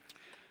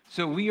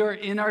So we are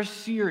in our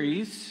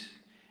series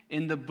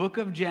in the book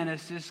of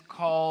Genesis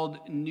called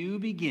New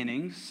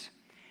Beginnings.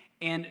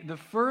 And the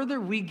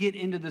further we get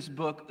into this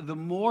book, the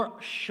more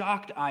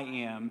shocked I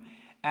am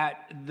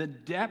at the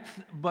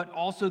depth, but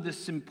also the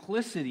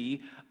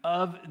simplicity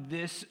of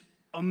this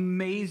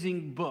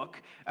amazing book.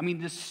 I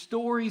mean, the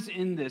stories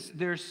in this,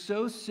 they're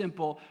so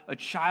simple, a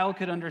child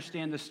could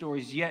understand the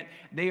stories, yet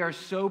they are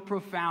so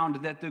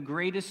profound that the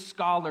greatest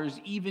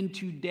scholars, even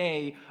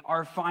today,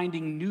 are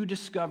finding new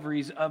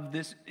discoveries of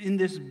this in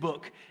this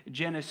book,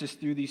 Genesis,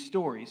 through these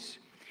stories.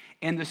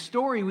 And the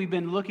story we've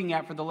been looking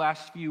at for the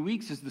last few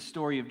weeks is the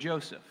story of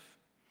Joseph.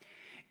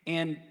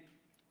 And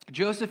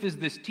Joseph is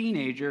this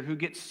teenager who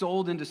gets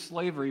sold into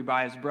slavery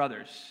by his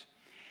brothers.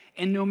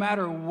 And no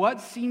matter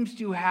what seems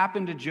to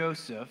happen to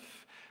Joseph,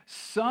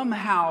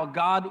 somehow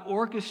God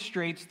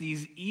orchestrates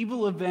these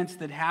evil events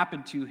that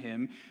happen to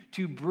him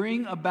to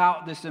bring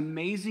about this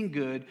amazing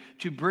good,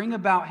 to bring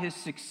about his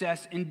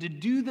success, and to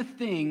do the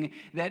thing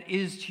that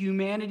is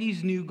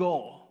humanity's new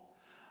goal.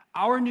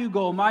 Our new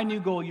goal, my new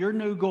goal, your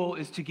new goal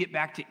is to get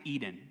back to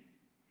Eden.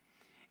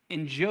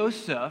 And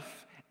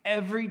Joseph,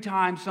 every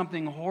time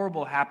something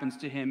horrible happens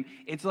to him,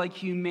 it's like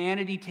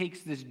humanity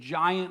takes this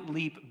giant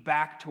leap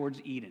back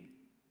towards Eden.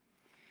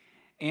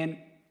 And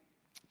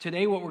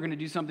today what we're going to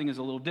do something is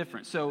a little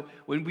different. So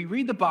when we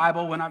read the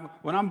Bible, when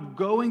I'm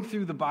going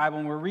through the Bible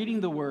and we're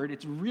reading the Word,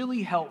 it's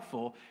really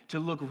helpful to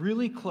look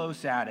really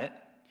close at it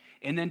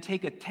and then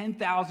take a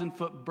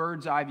 10,000-foot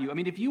bird's eye view. I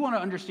mean, if you want to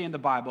understand the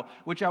Bible,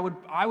 which I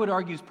would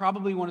argue is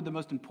probably one of the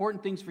most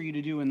important things for you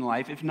to do in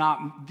life, if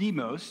not the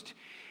most,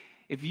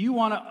 if you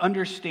want to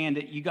understand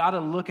it, you got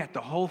to look at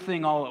the whole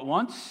thing all at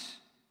once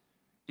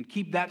and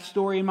keep that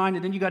story in mind,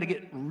 and then you got to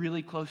get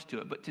really close to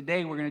it. But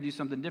today we're going to do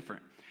something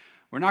different.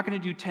 We're not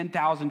going to do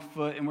 10,000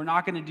 foot, and we're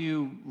not going to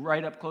do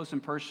right up close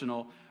and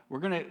personal. We're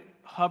going to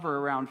hover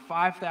around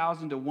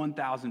 5,000 to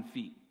 1,000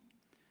 feet.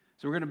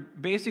 So we're going to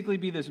basically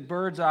be this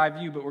bird's eye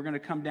view, but we're going to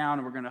come down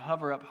and we're going to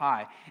hover up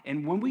high.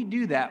 And when we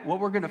do that,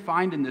 what we're going to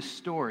find in this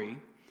story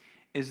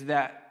is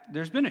that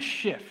there's been a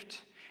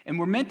shift. And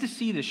we're meant to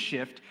see this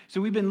shift.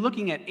 So we've been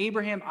looking at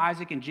Abraham,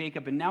 Isaac, and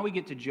Jacob, and now we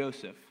get to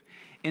Joseph.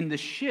 And the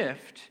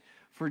shift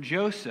for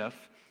Joseph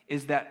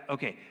is that,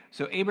 okay,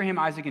 so Abraham,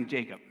 Isaac, and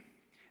Jacob,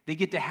 they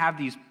get to have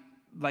these,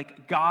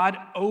 like God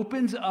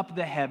opens up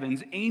the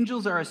heavens.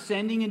 Angels are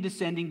ascending and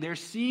descending. They're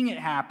seeing it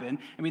happen.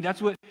 I mean,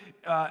 that's what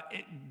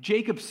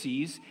Jacob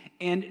sees.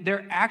 And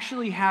they're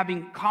actually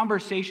having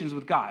conversations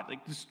with God.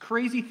 Like this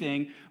crazy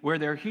thing where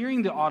they're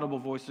hearing the audible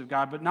voice of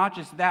God. But not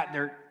just that,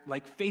 they're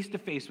like face to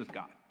face with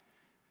God.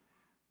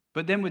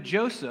 But then with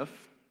Joseph,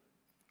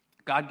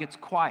 God gets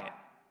quiet.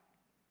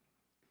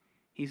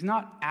 He's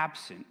not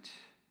absent,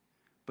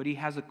 but he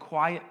has a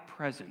quiet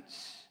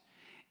presence.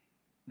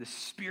 The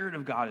Spirit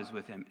of God is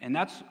with him. And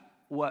that's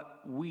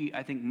what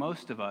I think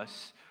most of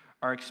us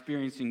are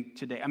experiencing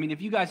today. I mean,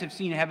 if you guys have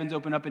seen heavens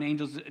open up and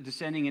angels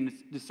descending and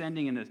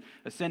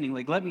ascending,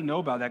 like let me know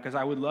about that because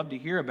I would love to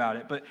hear about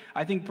it. But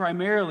I think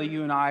primarily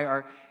you and I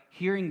are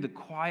hearing the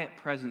quiet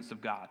presence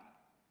of God.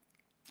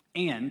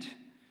 And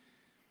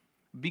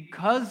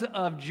because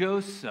of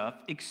Joseph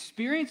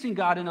experiencing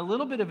God in a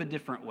little bit of a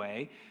different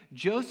way,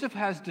 Joseph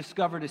has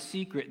discovered a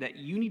secret that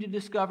you need to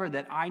discover,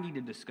 that I need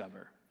to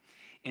discover.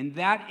 And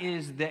that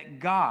is that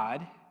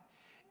God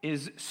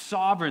is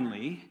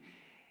sovereignly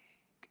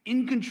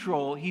in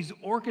control. He's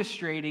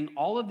orchestrating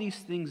all of these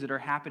things that are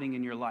happening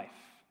in your life.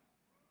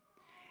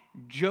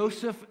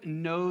 Joseph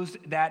knows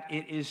that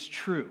it is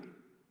true.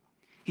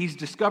 He's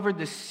discovered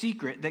this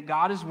secret that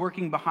God is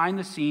working behind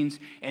the scenes,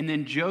 and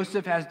then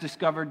Joseph has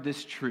discovered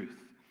this truth.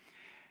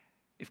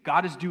 If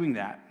God is doing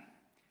that,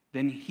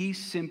 then he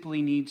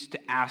simply needs to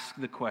ask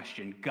the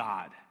question,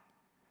 God,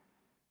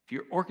 if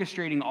you're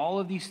orchestrating all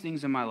of these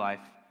things in my life,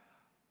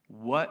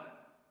 what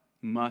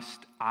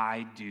must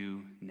I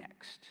do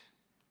next?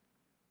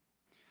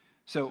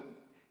 So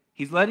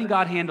he's letting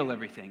God handle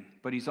everything,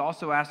 but he's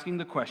also asking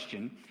the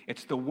question.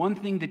 It's the one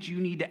thing that you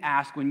need to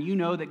ask when you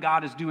know that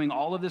God is doing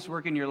all of this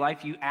work in your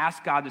life. You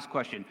ask God this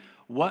question,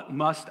 what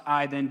must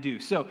I then do?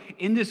 So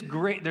there's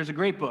a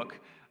great book,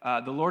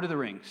 The Lord of the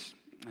Rings,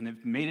 and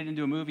they've made it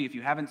into a movie. If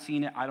you haven't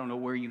seen it, I don't know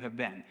where you have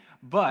been.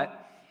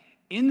 But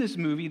in this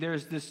movie,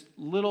 there's this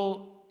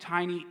little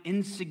tiny,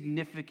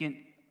 insignificant,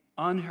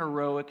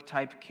 unheroic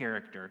type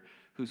character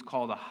who's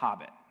called a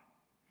hobbit.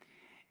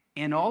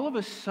 And all of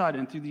a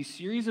sudden, through these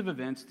series of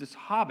events, this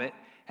hobbit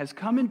has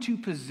come into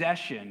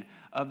possession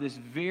of this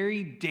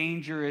very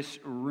dangerous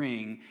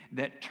ring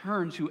that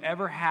turns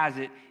whoever has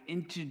it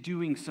into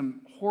doing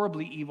some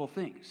horribly evil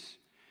things.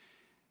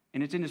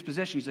 And it's in his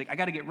possession. He's like, I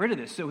got to get rid of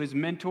this. So his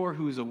mentor,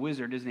 who is a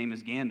wizard, his name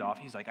is Gandalf,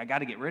 he's like, I got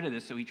to get rid of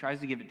this. So he tries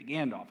to give it to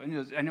Gandalf.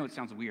 I know it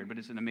sounds weird, but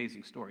it's an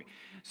amazing story.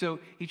 So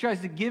he tries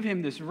to give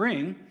him this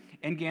ring,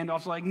 and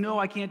Gandalf's like, no,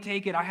 I can't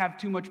take it. I have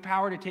too much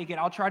power to take it.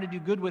 I'll try to do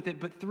good with it,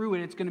 but through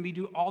it, it's going to be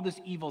do all this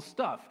evil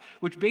stuff,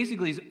 which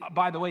basically is,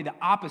 by the way, the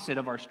opposite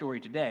of our story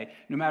today.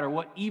 No matter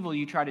what evil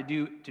you try to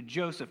do to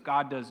Joseph,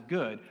 God does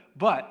good.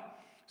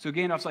 So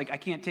Gandalf's like, I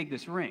can't take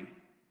this ring.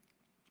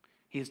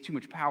 He has too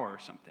much power or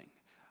something.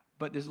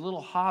 But this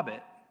little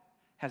hobbit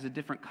has a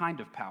different kind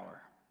of power.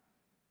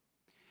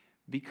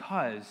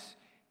 Because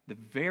the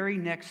very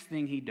next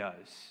thing he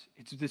does,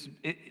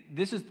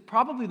 this is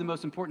probably the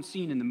most important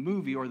scene in the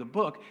movie or the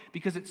book,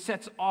 because it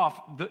starts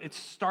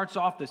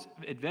off this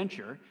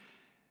adventure.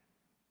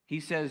 He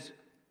says,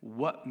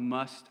 "What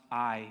must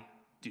I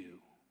do?"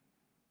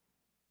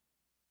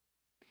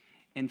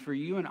 And for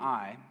you and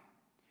I,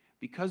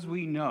 because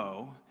we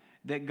know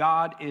that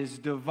God is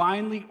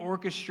divinely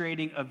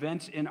orchestrating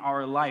events in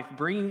our life,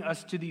 bringing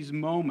us to these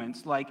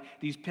moments, like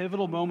these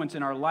pivotal moments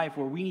in our life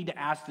where we need to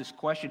ask this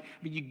question.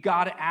 I mean, you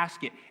got to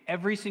ask it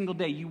every single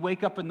day. You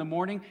wake up in the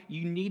morning,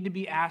 you need to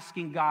be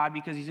asking God,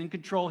 because he's in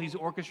control, he's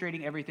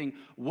orchestrating everything.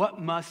 What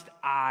must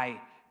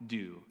I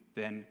do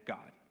then,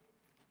 God?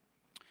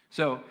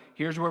 So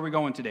here's where we're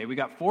going today. We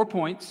got 4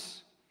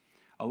 points.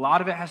 A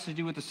lot of it has to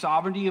do with the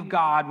sovereignty of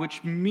God,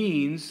 which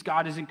means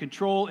God is in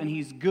control and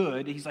he's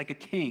good. He's like a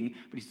king,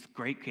 but he's a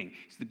great king.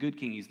 He's the good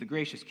king. He's the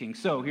gracious king.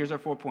 So here's our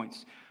 4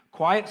 points.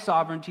 Quiet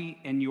sovereignty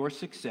in your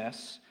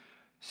success.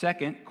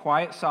 Second,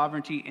 quiet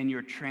sovereignty in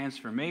your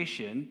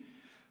transformation.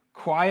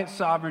 Quiet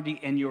sovereignty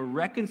in your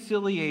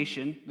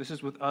reconciliation. This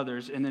is with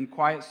others. And then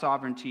quiet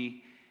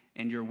sovereignty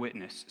in your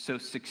witness. So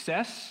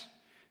success,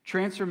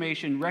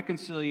 transformation,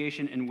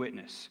 reconciliation, and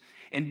witness.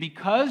 And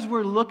because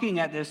we're looking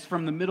at this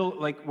from the middle,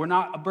 like we're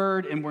not a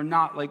bird and we're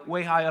not like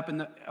way high up in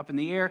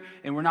the air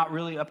and we're not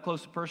really up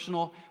close and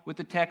personal with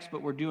the text,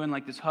 but we're doing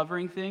like this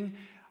hovering thing,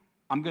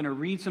 I'm going to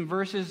read some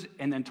verses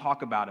and then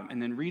talk about them,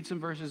 and then read some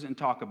verses and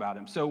talk about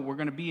them. So we're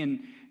going to be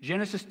in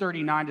Genesis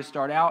 39 to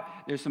start out.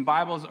 There's some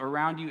Bibles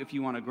around you if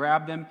you want to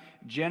grab them.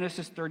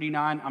 Genesis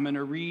 39, I'm going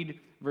to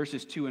read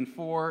verses 2 and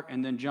 4,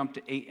 and then jump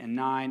to 8 and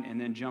 9, and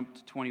then jump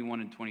to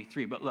 21 and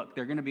 23. But look,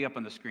 they're going to be up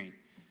on the screen.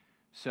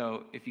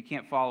 So if you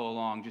can't follow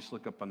along, just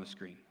look up on the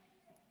screen.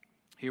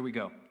 Here we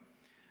go.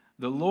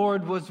 The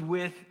Lord was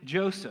with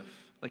Joseph,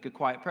 like a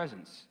quiet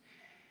presence,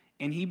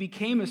 and he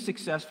became a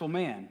successful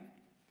man.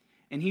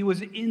 And he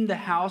was in the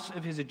house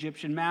of his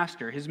Egyptian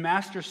master. His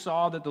master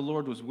saw that the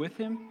Lord was with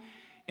him,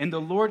 and the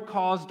Lord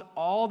caused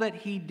all that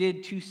he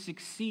did to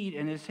succeed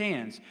in his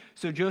hands.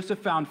 So Joseph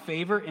found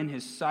favor in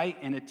his sight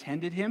and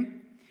attended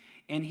him,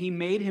 and he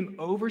made him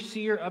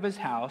overseer of his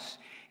house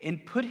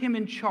and put him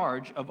in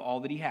charge of all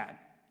that he had.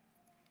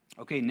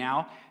 Okay,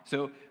 now,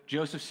 so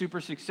Joseph's super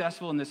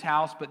successful in this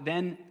house, but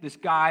then this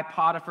guy,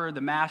 Potiphar,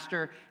 the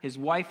master, his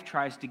wife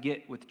tries to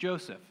get with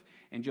Joseph.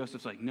 And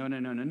Joseph's like,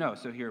 no.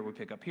 So here we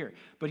pick up here.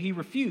 But he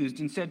refused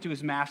and said to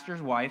his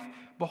master's wife,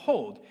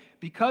 "Behold,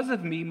 because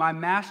of me, my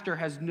master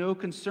has no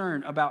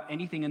concern about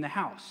anything in the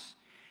house.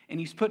 And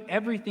he's put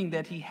everything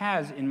that he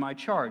has in my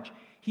charge.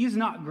 He is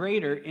not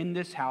greater in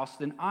this house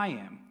than I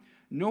am,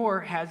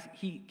 nor has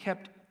he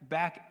kept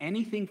back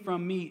anything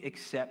from me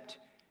except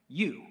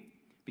you,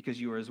 because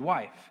you are his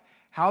wife.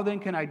 How then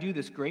can I do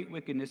this great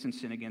wickedness and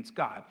sin against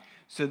God?"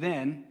 So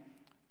then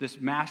this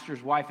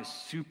master's wife is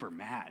super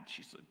mad.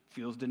 She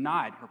feels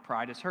denied. Her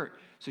pride is hurt.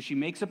 So she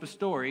makes up a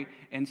story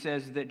and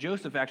says that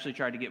Joseph actually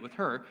tried to get with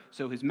her,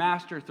 so his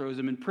master throws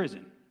him in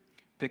prison.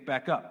 Pick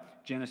back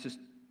up, Genesis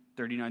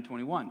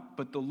 39:21.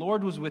 But the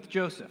Lord was with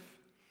Joseph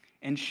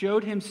and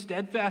showed him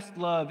steadfast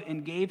love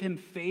and gave him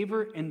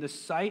favor in the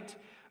sight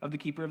of the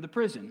keeper of the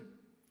prison.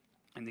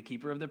 And the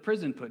keeper of the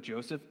prison put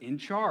Joseph in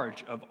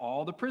charge of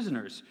all the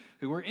prisoners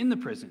who were in the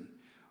prison.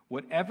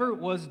 Whatever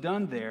was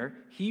done there,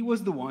 he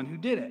was the one who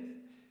did it.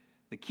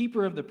 The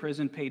keeper of the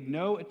prison paid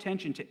no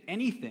attention to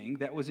anything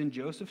that was in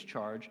Joseph's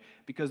charge,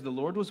 because the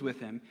Lord was with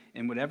him,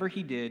 and whatever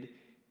he did,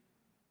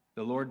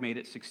 the Lord made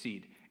it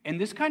succeed. And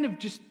this kind of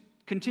just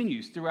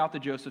continues throughout the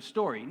Joseph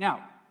story.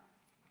 Now,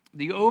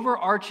 the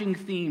overarching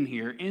theme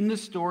here in the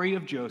story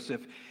of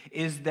Joseph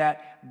is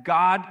that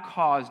God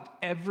caused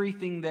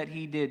everything that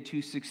he did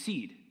to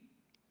succeed.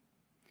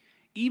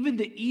 Even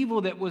the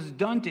evil that was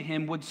done to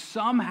him would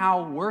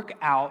somehow work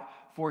out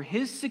for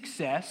his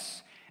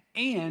success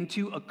and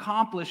to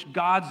accomplish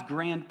God's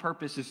grand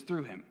purposes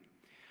through him.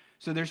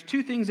 So there's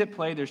two things at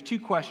play. There's two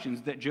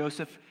questions that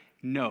Joseph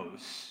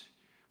knows.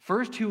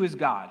 First, who is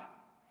God?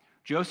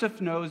 Joseph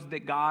knows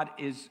that God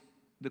is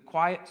the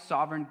quiet,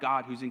 sovereign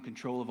God who's in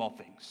control of all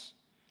things.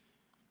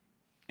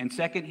 And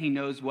second, he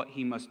knows what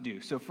he must do.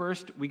 So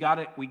first, we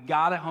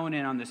gotta hone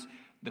in on this,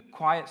 the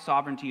quiet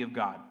sovereignty of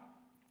God.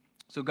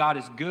 So God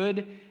is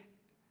good.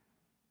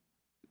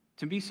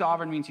 To be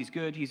sovereign means he's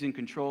good, he's in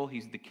control,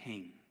 he's the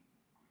king.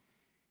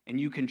 And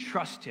you can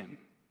trust him.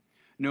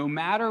 No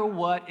matter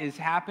what is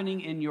happening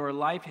in your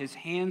life, his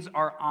hands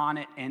are on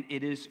it, and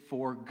it is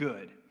for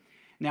good.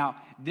 Now,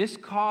 this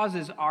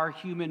causes our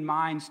human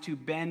minds to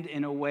bend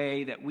in a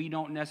way that we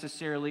don't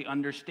necessarily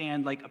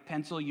understand, like a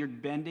pencil you're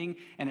bending,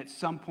 and at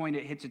some point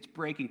it hits its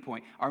breaking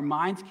point. Our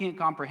minds can't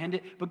comprehend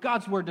it, but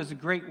God's word does a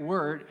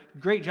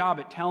great job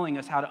at telling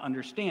us how to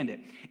understand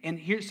it. And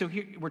here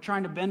we're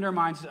trying to bend our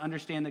minds to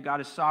understand that God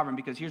is sovereign,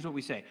 because here's what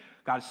we say: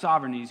 God is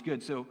sovereign and he's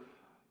good. So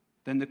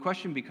then the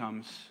question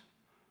becomes,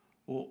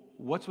 well,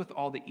 what's with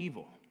all the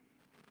evil?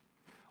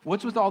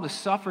 What's with all the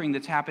suffering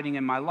that's happening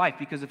in my life?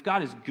 Because if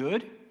God is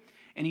good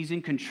and he's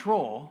in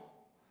control,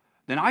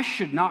 then I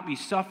should not be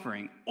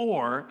suffering,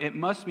 or it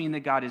must mean that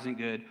God isn't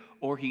good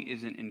or he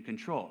isn't in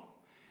control.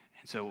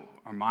 And so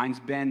our minds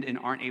bend and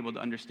aren't able to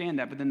understand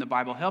that, but then the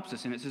Bible helps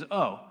us and it says,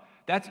 oh,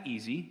 that's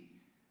easy.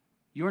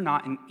 You're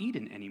not in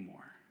Eden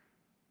anymore,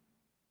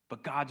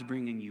 but God's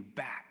bringing you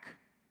back.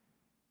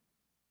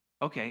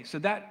 Okay, so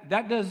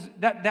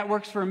that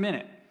works for a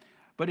minute.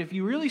 But if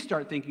you really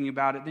start thinking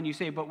about it, then you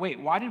say, but wait,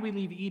 why did we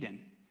leave Eden?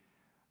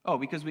 Oh,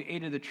 because we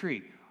ate of the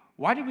tree.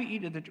 Why did we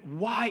eat of the tree?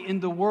 Why in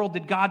the world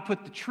did God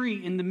put the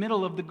tree in the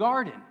middle of the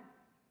garden?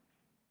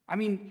 I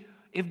mean,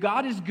 if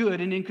God is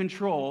good and in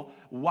control,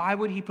 why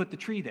would he put the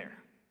tree there?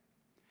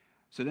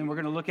 So then we're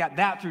going to look at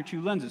that through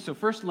two lenses. So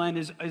first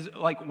lens is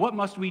like, what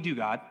must we do,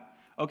 God?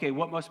 Okay,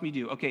 what must we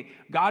do? Okay,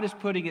 God is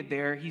putting it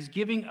there. He's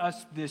giving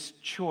us this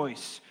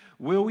choice.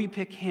 Will we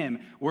pick him?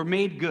 We're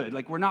made good.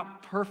 Like, we're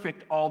not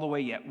perfect all the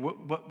way yet,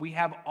 but we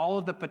have all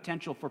of the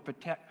potential for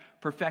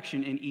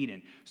perfection in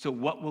Eden. So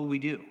what will we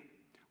do?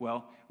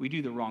 Well, we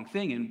do the wrong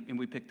thing, and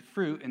we pick the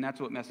fruit, and that's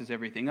what messes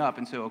everything up.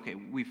 And so, okay,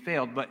 we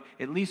failed, but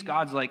at least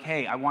God's like,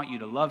 hey, I want you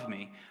to love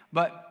me.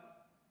 But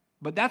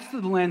that's the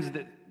lens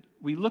that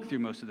we look through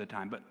most of the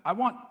time. But I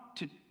want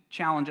to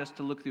challenge us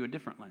to look through a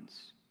different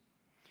lens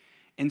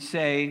and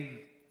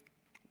say,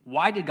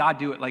 why did God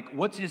do it? Like,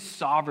 what's his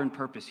sovereign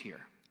purpose here?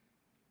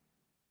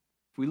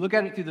 If we look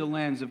at it through the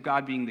lens of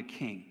God being the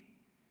king,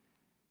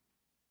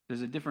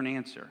 there's a different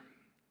answer.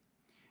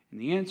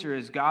 And the answer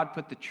is God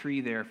put the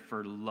tree there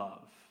for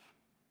love.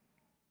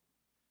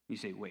 You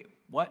say, wait,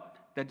 what?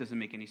 That doesn't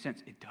make any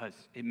sense. It does.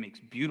 It makes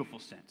beautiful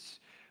sense.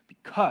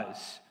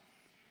 Because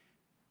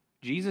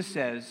Jesus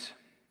says,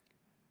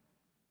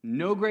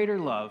 no greater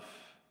love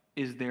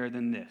is there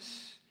than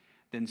this,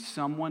 than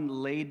someone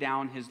lay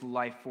down his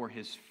life for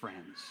his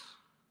friends.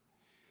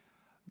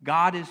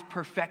 God is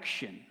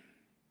perfection.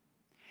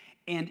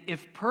 And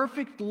if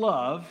perfect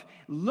love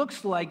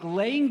looks like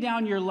laying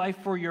down your life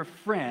for your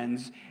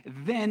friends,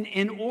 then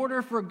in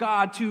order for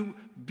God to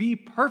be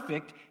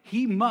perfect,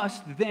 he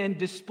must then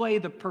display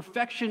the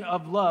perfection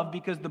of love,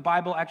 because the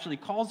Bible actually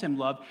calls him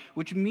love,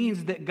 which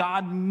means that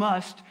God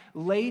must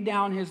lay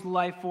down his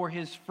life for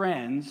his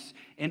friends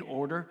in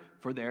order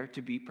for there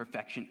to be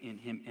perfection in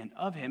him and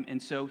of him.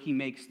 And so he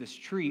makes this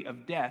tree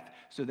of death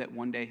so that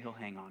one day he'll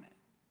hang on it.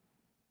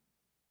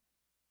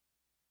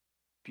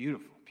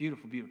 Beautiful,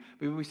 beautiful, beautiful.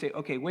 But we say,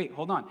 okay, wait,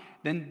 hold on.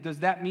 Then does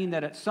that mean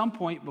that at some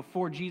point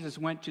before Jesus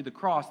went to the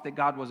cross that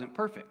God wasn't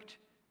perfect?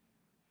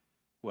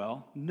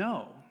 Well,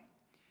 no.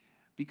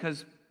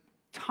 Because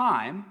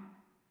time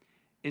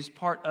is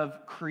part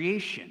of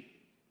creation.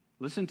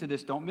 Listen to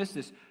this, don't miss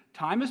this.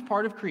 Time is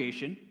part of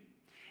creation.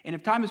 And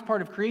if time is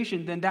part of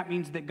creation, then that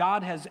means that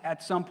God has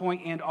at some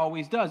point and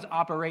always does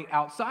operate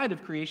outside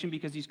of creation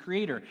because he's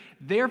creator.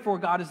 Therefore,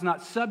 God is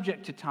not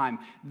subject to time.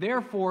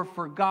 Therefore,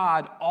 for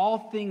God,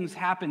 all things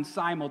happen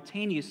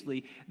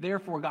simultaneously.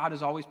 Therefore, God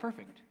is always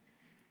perfect.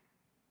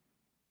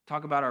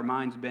 Talk about our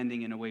minds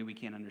bending in a way we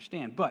can't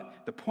understand. But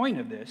the point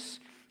of this,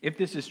 if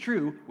this is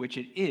true, which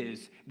it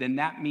is, then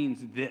that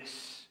means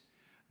this.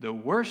 The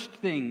worst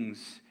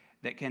things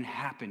that can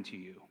happen to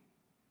you,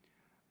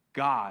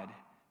 God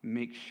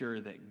make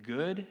sure that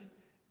good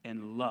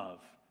and love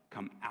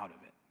come out of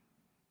it.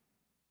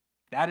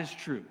 That is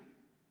true.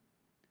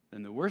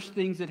 Then the worst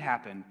things that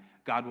happen,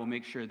 God will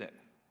make sure that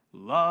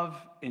love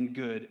and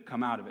good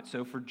come out of it.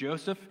 So for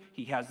Joseph,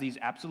 he has these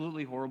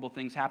absolutely horrible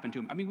things happen to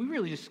him. I mean, we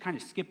really just kind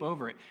of skip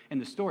over it in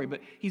the story, but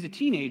he's a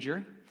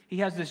teenager. He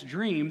has this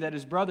dream that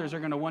his brothers are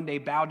going to one day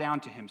bow down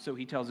to him. So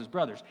he tells his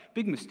brothers.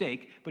 Big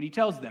mistake, but he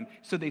tells them.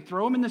 So they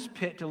throw him in this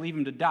pit to leave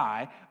him to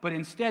die, but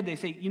instead they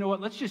say, you know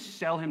what, let's just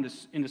sell him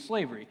into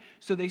slavery.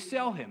 So they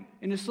sell him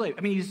into slavery.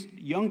 I mean, he's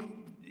young.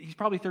 He's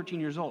probably 13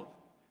 years old.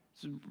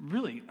 So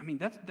really, I mean,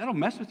 that'll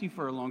mess with you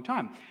for a long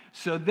time.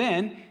 So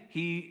then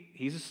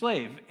he's a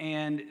slave,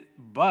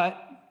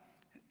 but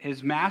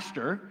his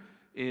master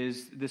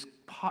is this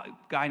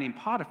guy named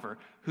Potiphar,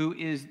 who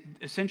is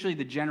essentially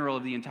the general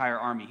of the entire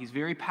army. He's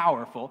very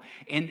powerful.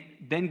 And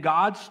then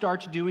God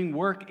starts doing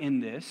work in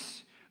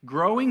this,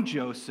 growing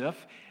Joseph.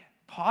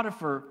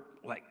 Potiphar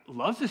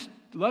loves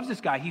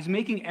this guy. He's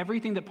making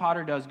everything that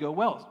Potiphar does go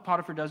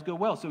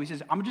well. So he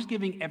says, I'm just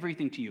giving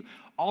everything to you.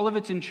 All of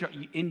it's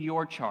in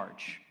your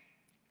charge.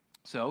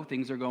 So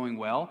things are going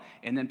well.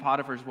 And then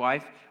Potiphar's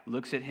wife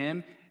looks at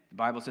him. The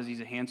Bible says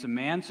he's a handsome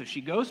man, so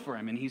she goes for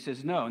him, and he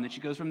says no. And then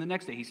she goes for him the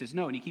next day. He says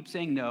no, and he keeps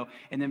saying no.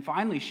 And then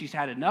finally, she's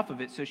had enough of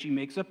it, so she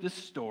makes up this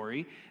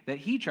story that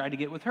he tried to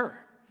get with her.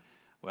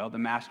 Well, the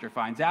master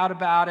finds out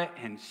about it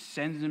and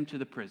sends him to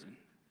the prison.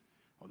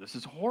 Well, this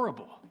is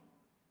horrible.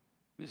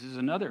 This is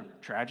another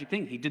tragic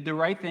thing. He did the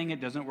right thing. It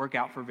doesn't work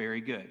out for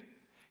very good.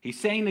 He's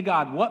saying to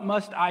God, what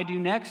must I do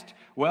next?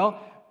 Well,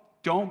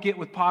 don't get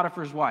with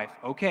Potiphar's wife.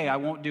 Okay, I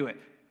won't do it.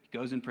 He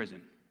goes in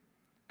prison.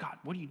 God,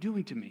 what are you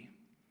doing to me?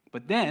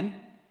 But then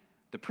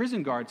the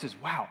prison guard says,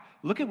 wow,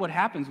 look at what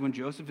happens when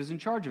Joseph is in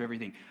charge of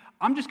everything.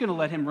 I'm just going to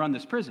let him run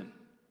this prison.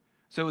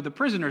 So the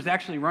prisoner is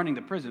actually running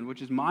the prison,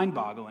 which is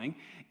mind-boggling,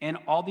 and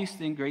all these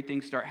great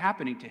things start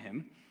happening to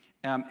him.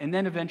 And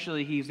then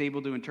eventually he's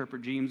able to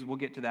interpret dreams. We'll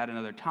get to that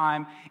another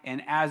time.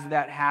 And as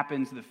that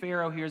happens, the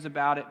Pharaoh hears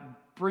about it,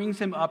 brings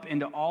him up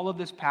into all of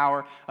this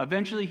power.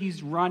 Eventually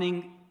he's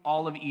running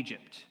all of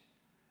Egypt.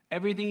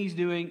 Everything he's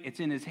doing, it's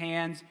in his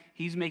hands.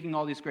 He's making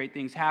all these great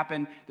things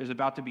happen. There's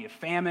about to be a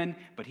famine,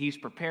 but he's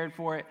prepared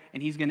for it.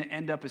 And he's going to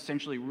end up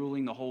essentially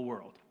ruling the whole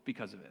world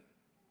because of it.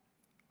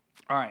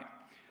 All right.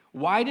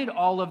 Why did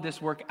all of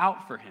this work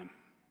out for him?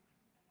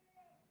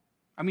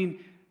 I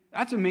mean,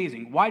 that's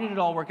amazing. Why did it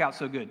all work out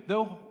so good?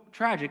 Though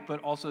tragic,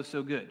 but also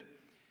so good.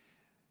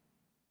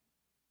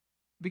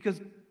 Because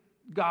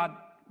God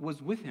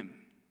was with him.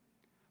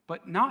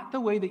 But not the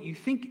way that you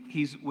think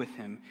he's with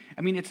him.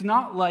 I mean, it's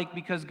not like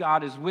because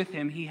God is with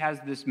him, he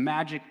has this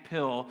magic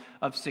pill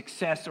of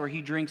success or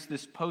he drinks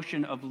this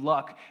potion of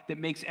luck that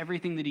makes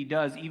everything that he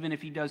does, even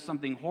if he does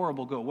something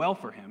horrible, go well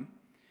for him.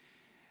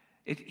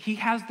 He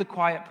has the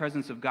quiet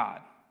presence of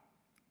God,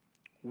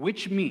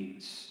 which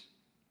means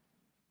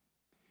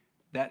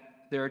that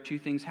there are two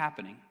things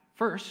happening.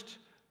 First,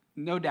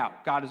 no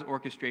doubt, God is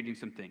orchestrating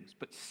some things.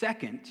 But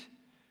second,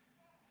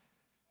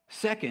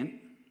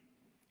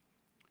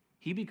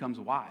 he becomes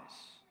wise.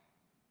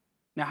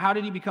 Now, how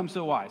did he become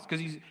so wise?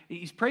 Because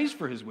he's praised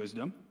for his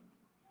wisdom.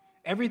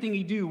 Everything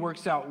he do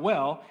works out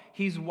well.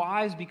 He's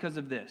wise because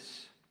of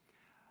this.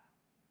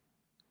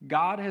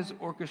 God has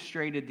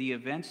orchestrated the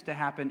events to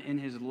happen in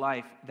his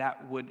life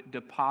that would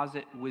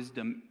deposit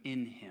wisdom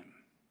in him.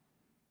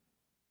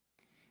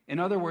 In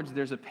other words,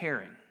 there's a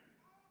pairing.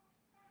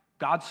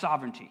 God's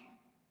sovereignty,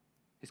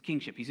 his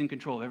kingship. He's in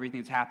control of everything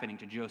that's happening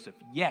to Joseph.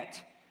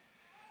 Yet,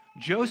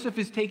 Joseph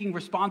is taking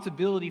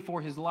responsibility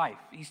for his life.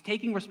 He's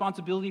taking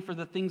responsibility for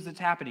the things that's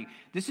happening.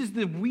 This is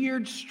the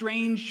weird,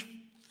 strange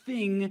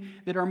thing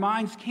that our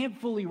minds can't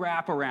fully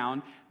wrap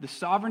around, the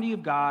sovereignty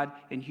of God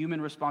and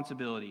human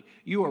responsibility.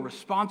 You are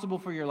responsible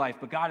for your life,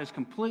 but God is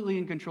completely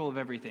in control of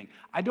everything.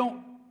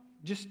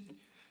 Just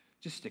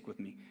stick with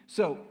me.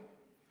 So,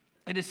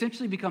 it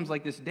essentially becomes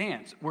like this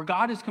dance where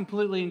God is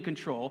completely in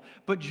control,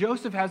 but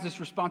Joseph has this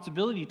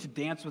responsibility to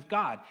dance with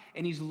God.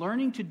 And he's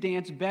learning to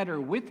dance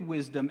better with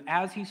wisdom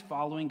as he's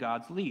following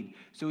God's lead.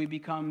 So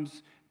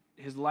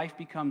his life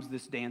becomes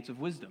this dance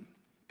of wisdom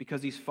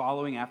because he's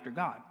following after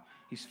God.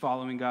 He's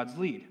following God's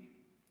lead.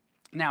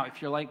 Now,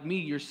 if you're like me,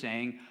 you're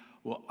saying,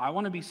 well, I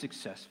want to be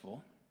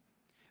successful.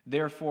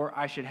 Therefore,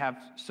 I should have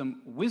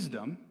some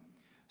wisdom.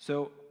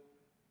 So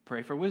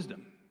pray for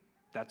wisdom.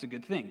 That's a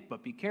good thing,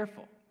 but be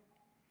careful.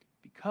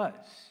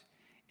 Because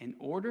in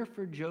order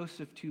for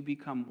Joseph to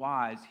become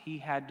wise, he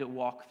had to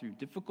walk through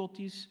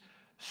difficulties,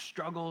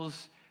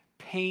 struggles,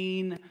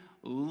 pain,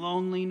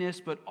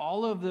 loneliness, but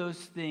all of those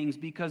things,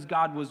 because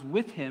God was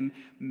with him,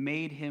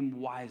 made him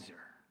wiser.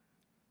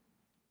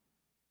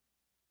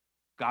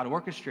 God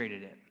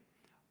orchestrated it.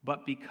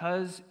 But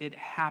because it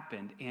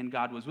happened and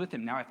God was with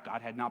him, now if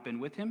God had not been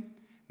with him,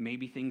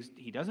 maybe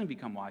he doesn't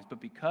become wise. But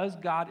because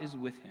God is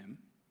with him,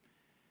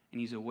 and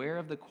he's aware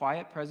of the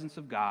quiet presence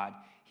of God,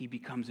 he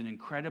becomes an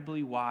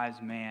incredibly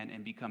wise man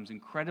and becomes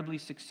incredibly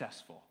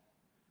successful.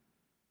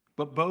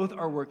 But both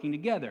are working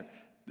together,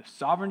 the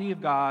sovereignty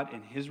of God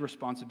and his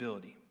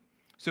responsibility.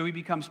 So he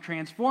becomes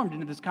transformed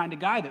into this kind of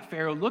guy that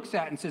Pharaoh looks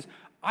at and says,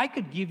 I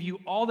could give you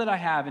all that I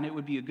have and it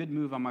would be a good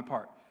move on my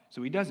part.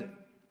 So he does it.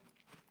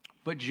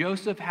 But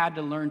Joseph had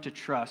to learn to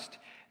trust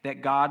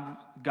that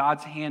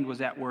God's hand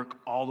was at work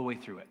all the way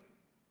through it.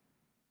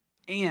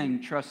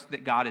 And trust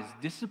that God is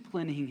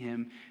disciplining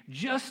him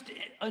just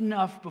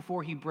enough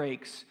before he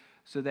breaks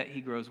so that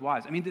he grows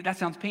wise. I mean, that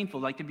sounds painful,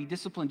 like to be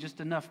disciplined just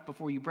enough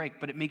before you break,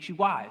 but it makes you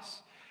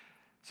wise.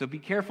 So be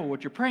careful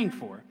what you're praying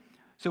for.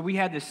 So we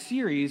had this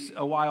series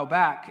a while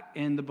back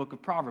in the book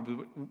of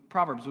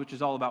Proverbs, which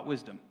is all about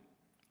wisdom.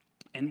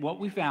 And what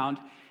we found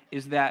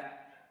is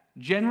that,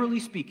 generally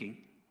speaking,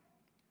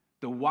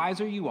 the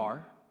wiser you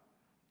are,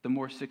 the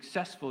more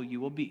successful you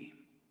will be.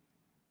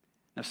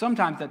 Now,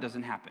 sometimes that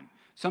doesn't happen.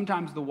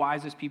 Sometimes the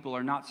wisest people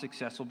are not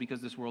successful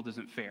because this world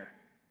isn't fair.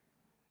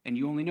 And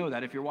you only know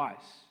that if you're wise.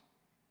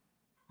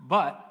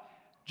 But,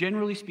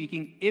 generally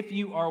speaking, if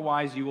you are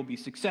wise, you will be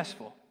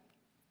successful.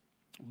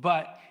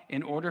 But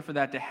in order for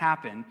that to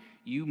happen,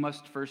 you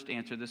must first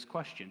answer this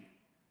question.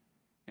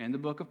 In the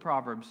book of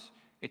Proverbs,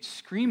 it's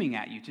screaming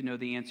at you to know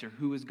the answer,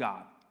 who is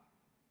God?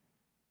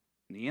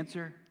 And the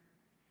answer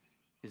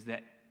is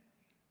that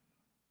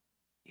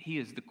he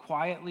is the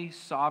quietly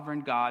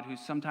sovereign God who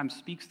sometimes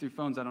speaks through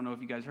phones. I don't know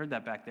if you guys heard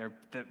that back there.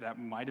 That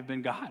might have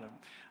been God.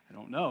 I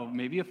don't know.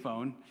 Maybe a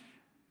phone.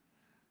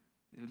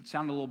 It would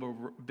sound a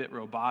little bit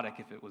robotic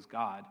if it was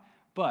God.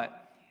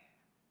 But,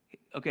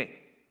 okay,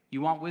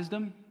 you want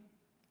wisdom?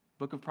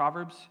 Book of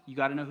Proverbs, you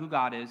got to know who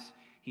God is.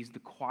 He's the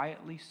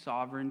quietly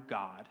sovereign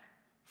God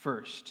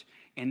first.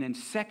 And then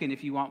second,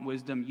 if you want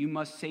wisdom, you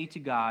must say to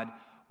God,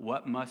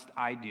 what must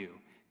I do?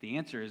 The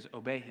answer is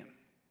obey him.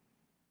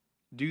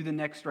 Do the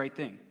next right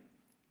thing.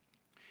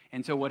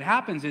 And so what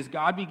happens is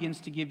God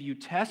begins to give you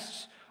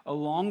tests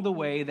along the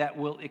way that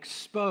will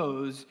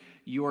expose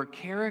your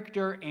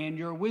character and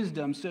your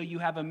wisdom, so you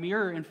have a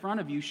mirror in front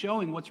of you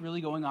showing what's really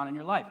going on in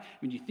your life. I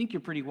mean, you think you're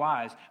pretty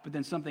wise, but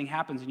then something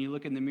happens and you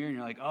look in the mirror and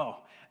you're like, oh,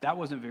 that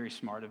wasn't very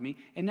smart of me.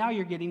 And now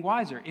you're getting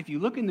wiser. If you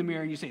look in the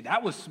mirror and you say,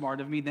 that was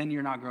smart of me, then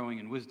you're not growing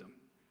in wisdom.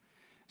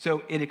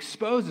 So it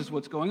exposes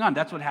what's going on.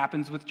 That's what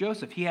happens with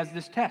Joseph. He has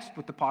this test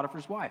with the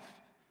Potiphar's wife.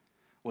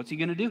 What's he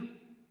going to do?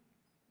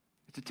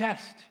 It's a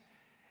test.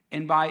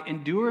 And by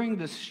enduring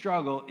the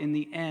struggle, in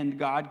the end,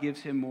 God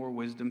gives him more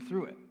wisdom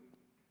through it.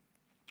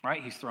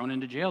 Right? He's thrown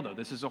into jail, though.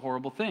 This is a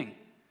horrible thing.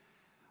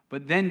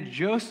 But then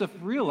Joseph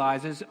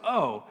realizes,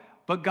 oh,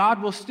 but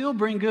God will still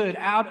bring good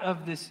out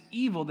of this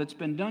evil that's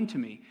been done to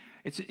me.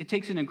 It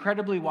takes an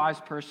incredibly wise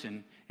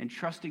person and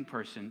trusting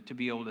person to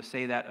be able to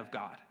say that of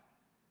God.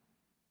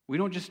 We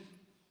don't just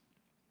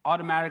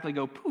automatically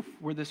go, poof,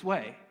 we're this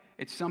way.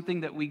 It's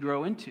something that we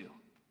grow into.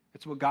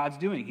 It's what God's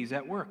doing. He's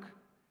at work.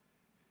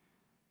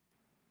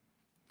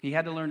 He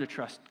had to learn to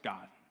trust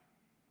God.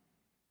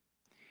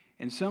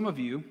 And some of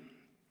you,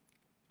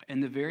 in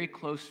the very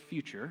close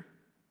future,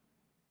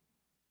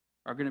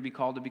 are going to be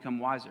called to become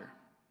wiser.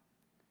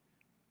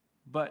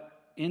 But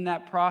in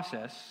that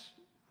process,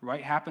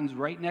 happens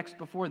right next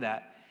before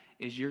that,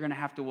 is you're going to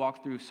have to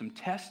walk through some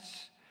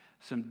tests,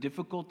 some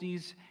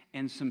difficulties,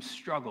 and some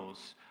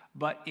struggles.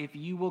 But if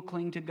you will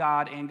cling to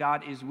God and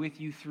God is with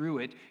you through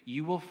it,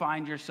 you will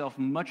find yourself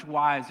much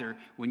wiser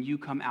when you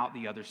come out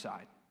the other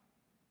side.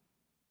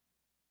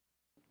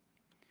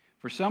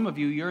 For some of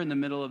you, you're in the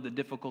middle of the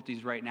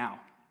difficulties right now.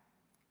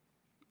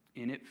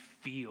 And it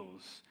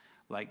feels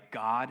like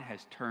God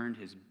has turned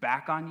his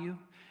back on you.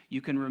 You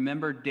can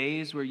remember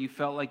days where you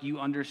felt like you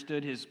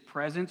understood his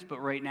presence,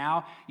 but right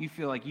now you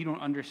feel like you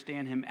don't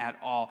understand him at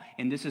all.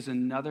 And this is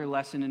another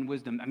lesson in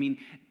wisdom. I mean,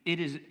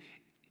 it is,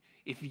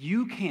 if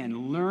you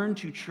can learn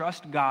to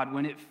trust God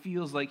when it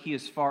feels like he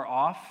is far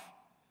off,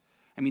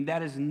 I mean,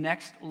 that is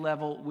next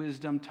level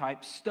wisdom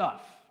type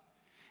stuff.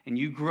 And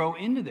you grow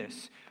into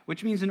this,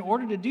 which means in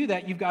order to do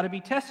that, you've got to be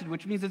tested,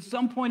 which means at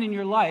some point in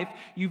your life,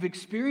 you've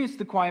experienced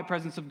the quiet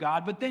presence of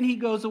God, but then he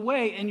goes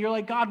away and you're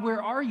like, God,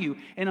 where are you?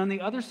 And on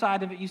the other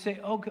side of it, you say,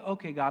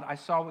 okay, God, I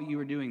saw what you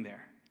were doing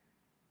there.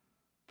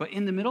 But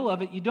in the middle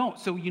of it, you don't.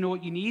 So you know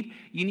what you need?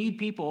 You need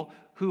people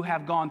who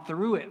have gone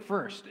through it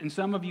first. And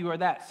some of you are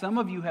that. Some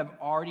of you have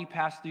already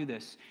passed through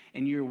this,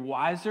 and you're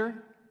wiser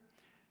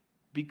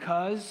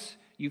because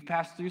you've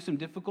passed through some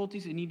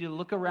difficulties, and you need to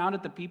look around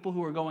at the people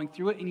who are going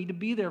through it. You need to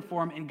be there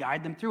for them and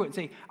guide them through it and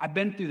say, I've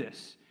been through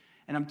this.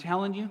 And I'm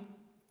telling you,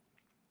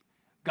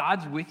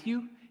 God's with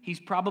you. He's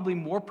probably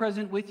more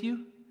present with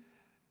you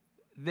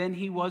than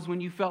he was when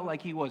you felt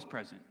like he was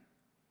present.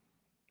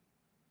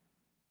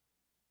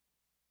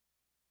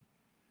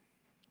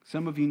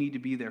 Some of you need to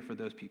be there for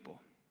those people.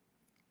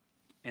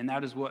 And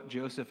that is what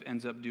Joseph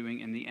ends up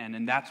doing in the end.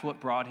 And that's what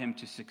brought him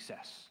to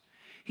success.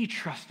 He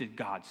trusted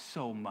God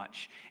so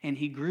much, and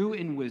he grew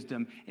in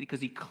wisdom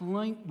because he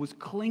was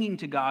clinging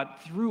to God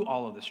through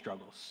all of the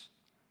struggles.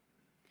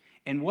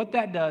 And what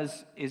that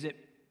does is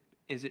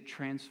it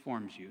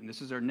transforms you. And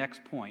this is our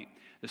next point,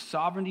 the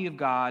sovereignty of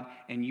God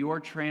and your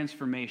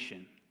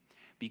transformation,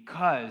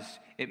 because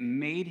it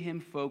made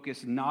him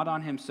focus not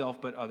on himself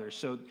but others.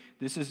 So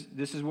this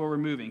is where we're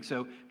moving.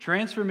 So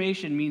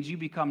transformation means you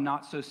become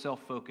not so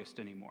self-focused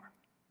anymore.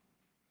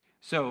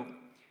 So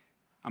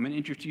I'm going to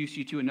introduce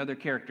you to another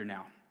character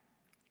now.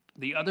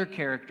 The other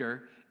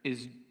character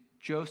is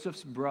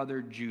Joseph's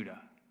brother,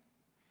 Judah.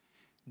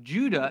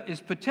 Judah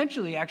is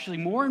potentially actually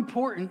more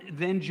important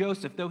than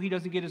Joseph, though he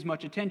doesn't get as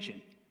much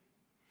attention.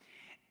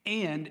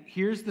 And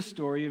here's the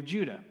story of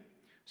Judah.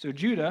 So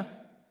Judah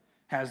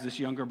has this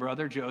younger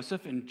brother,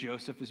 Joseph, and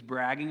Joseph is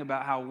bragging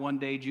about how one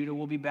day Judah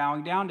will be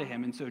bowing down to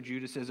him. And so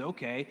Judah says,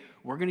 okay,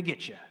 we're going to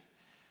get you.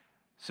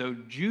 So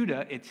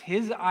Judah, it's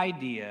his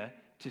idea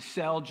to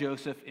sell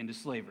Joseph into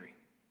slavery.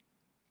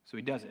 So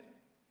he does it.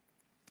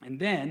 And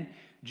then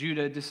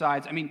Judah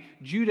decides,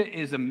 Judah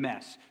is a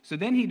mess. So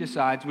then he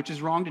decides, which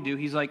is wrong to do,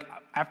 he's like,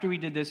 after we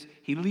did this,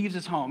 he leaves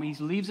his home, he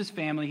leaves his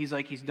family,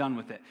 he's done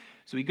with it.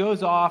 So he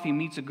goes off, he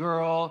meets a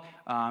girl,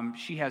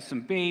 she has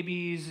some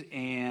babies,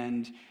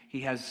 and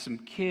he has some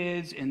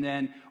kids, and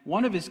then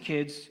one of his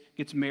kids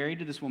gets married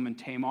to this woman,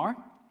 Tamar,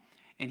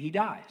 and he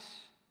dies.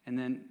 And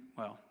then,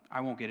 well,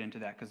 I won't get into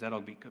that because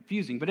that'll be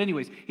confusing. But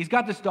anyways, he's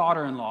got this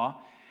daughter-in-law,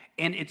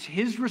 and it's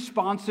his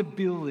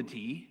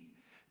responsibility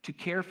to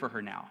care for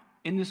her now.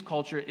 In this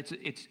culture,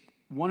 it's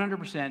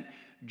 100%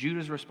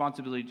 Judah's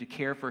responsibility to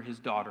care for his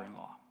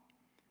daughter-in-law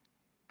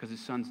because his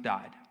son's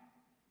died.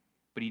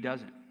 But he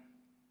doesn't.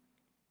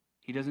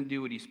 He doesn't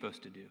do what he's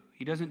supposed to do.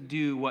 He doesn't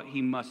do what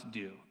he must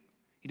do.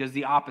 He does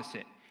the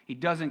opposite. He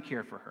doesn't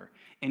care for her.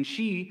 And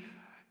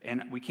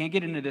we can't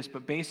get into this,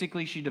 but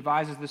basically she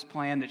devises this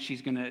plan that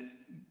she's going to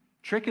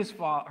trick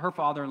her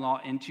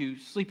father-in-law into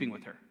sleeping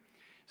with her.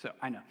 So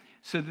I know.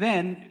 So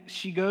then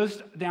she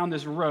goes down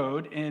this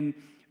road, and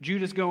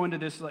Judah's going to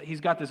this,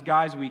 he's got this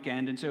guy's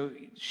weekend, and so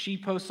she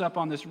posts up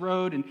on this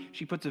road, and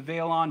she puts a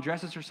veil on,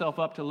 dresses herself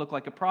up to look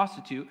like a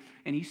prostitute,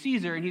 and he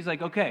sees her, and he's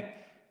like, okay,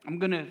 I'm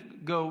going to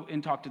go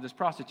and talk to this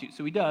prostitute.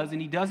 So he does,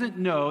 and he doesn't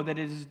know that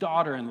it is his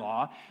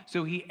daughter-in-law,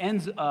 so he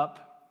ends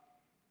up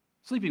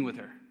sleeping with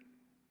her.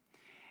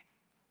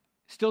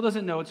 Still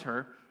doesn't know it's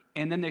her,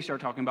 and then they start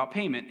talking about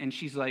payment, and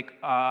she's like,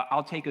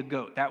 I'll take a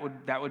goat. That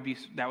would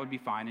be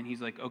fine. And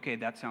he's like, okay,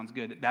 that sounds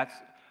good. That's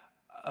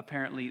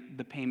apparently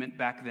the payment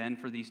back then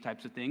for these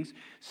types of things.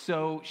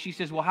 So she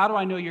says, well, how do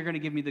I know you're going to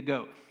give me the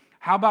goat?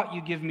 How about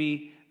you give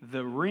me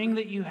the ring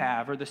that you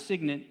have, or the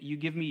signet, you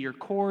give me your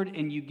cord,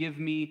 and you give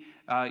me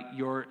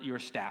your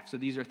staff. So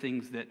these are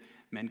things that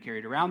men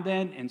carried around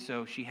then, and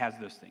so she has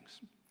those things.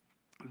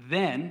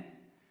 Then,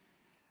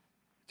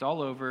 it's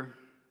all over.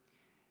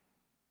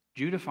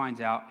 Judah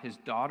finds out his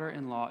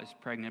daughter-in-law is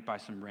pregnant by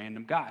some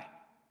random guy.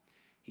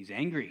 He's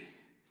angry.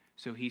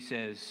 So he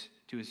says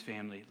to his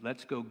family,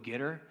 let's go get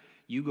her.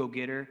 You go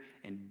get her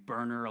and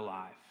burn her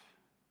alive.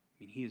 I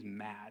mean, he is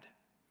mad.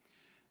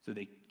 So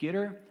they get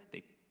her,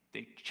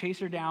 they chase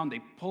her down,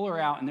 they pull her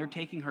out, and they're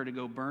taking her to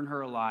go burn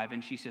her alive.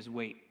 And she says,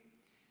 wait,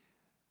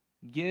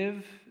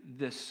 give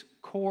this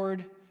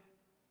cord,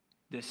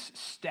 this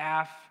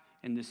staff,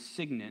 and this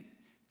signet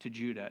to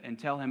Judah and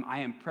tell him, I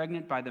am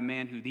pregnant by the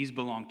man who these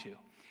belong to.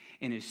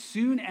 And as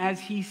soon as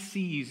he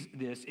sees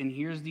this and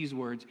hears these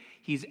words,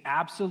 he's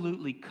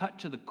absolutely cut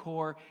to the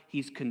core.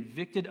 He's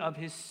convicted of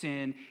his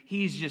sin.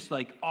 He's just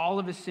like, all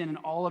of his sin and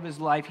all of his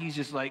life, he's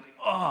just like,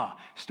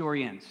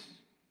 story ends.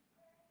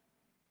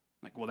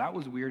 Like, well, that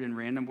was weird and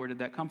random. Where did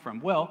that come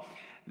from? Well,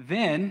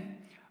 then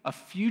a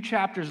few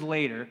chapters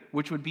later,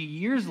 which would be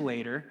years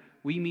later,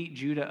 we meet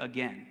Judah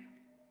again.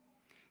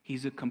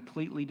 He's a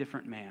completely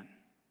different man.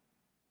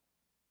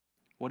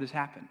 What has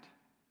happened?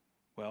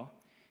 Well,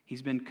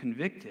 he's been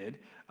convicted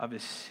of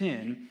his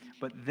sin,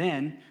 but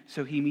then,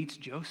 so he meets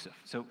Joseph.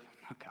 So,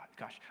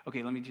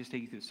 okay, let me just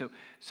take you through.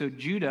 So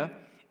Judah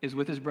is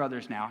with his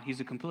brothers now. He's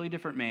a completely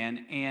different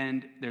man,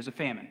 and there's a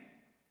famine.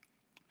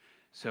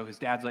 So his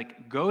dad's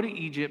like, go to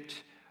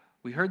Egypt.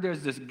 We heard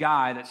there's this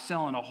guy that's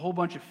selling a whole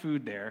bunch of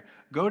food there.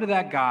 Go to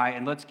that guy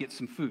and let's get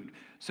some food.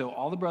 So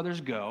all the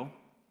brothers go,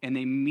 and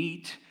they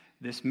meet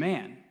this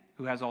man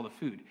who has all the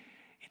food.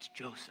 It's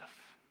Joseph.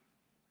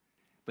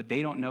 But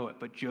they don't know it,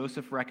 but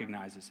Joseph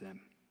recognizes them.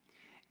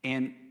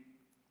 And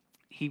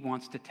he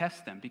wants to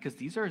test them because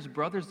these are his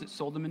brothers that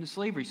sold them into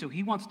slavery. So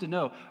he wants to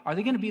know, are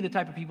they going to be the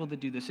type of people that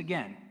do this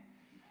again?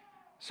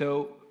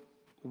 So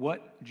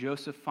what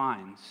Joseph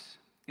finds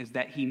is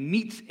that he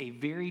meets a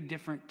very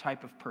different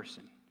type of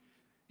person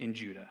in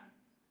Judah.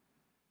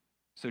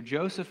 So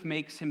Joseph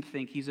makes him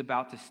think he's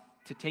about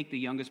to take the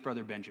youngest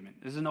brother, Benjamin.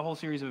 This isn't a whole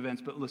series of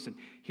events, but listen,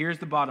 here's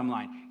the bottom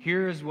line.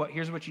 Here's what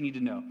you need to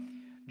know.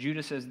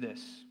 Judah says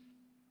this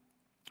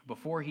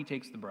before he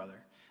takes the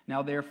brother.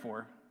 Now,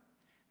 therefore,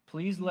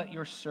 please let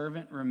your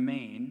servant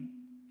remain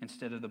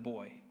instead of the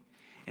boy.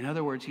 In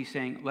other words, he's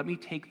saying, let me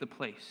take the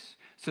place.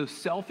 So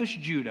selfish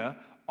Judah,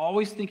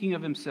 always thinking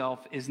of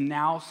himself, is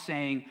now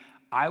saying,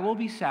 I will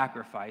be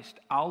sacrificed.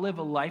 I'll live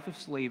a life of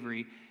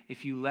slavery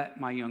if you let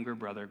my younger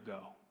brother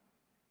go.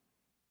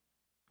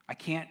 I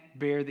can't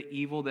bear the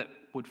evil that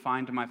would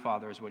find to my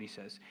father, is what he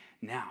says.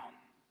 Now,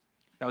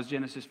 that was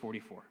Genesis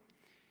 44.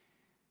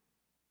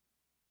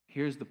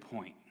 Here's the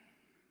point.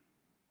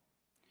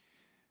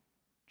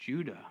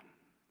 Judah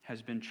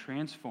has been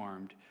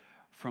transformed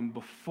from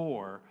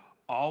before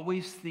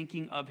always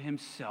thinking of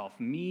himself,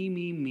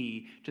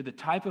 me, to the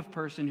type of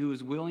person who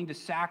is willing to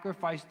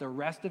sacrifice the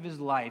rest of his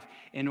life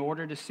in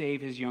order to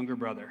save his younger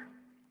brother.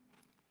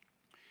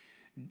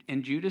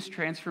 And Judah's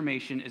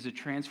transformation is a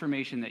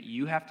transformation that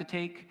you have to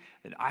take,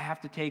 that I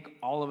have to take,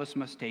 all of us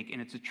must take,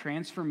 and it's a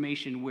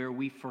transformation where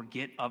we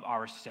forget of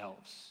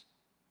ourselves.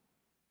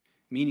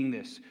 Meaning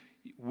this,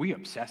 we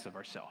obsess of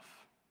ourselves.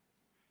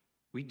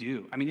 We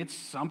do. I mean, it's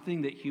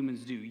something that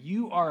humans do.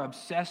 You are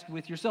obsessed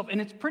with yourself,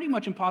 and it's pretty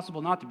much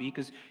impossible not to be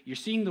because you're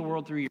seeing the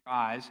world through your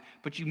eyes,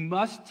 but you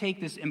must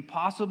take this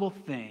impossible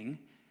thing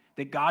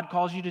that God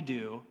calls you to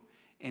do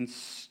and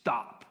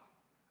stop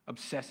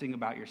obsessing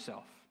about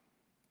yourself.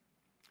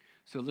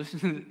 So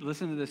listen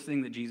to this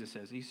thing that Jesus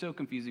says. He's so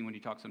confusing when he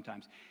talks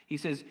sometimes. He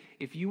says,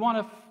 if you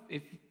want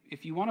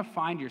to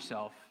find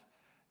yourself,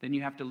 then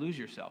you have to lose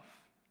yourself.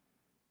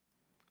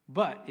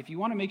 But if you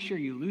want to make sure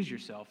you lose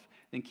yourself,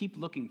 then keep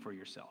looking for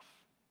yourself.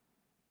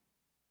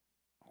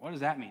 What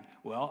does that mean?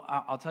 Well,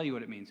 I'll tell you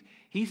what it means.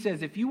 He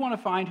says, if you want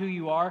to find who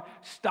you are,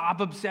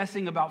 stop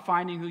obsessing about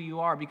finding who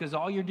you are because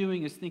all you're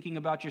doing is thinking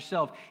about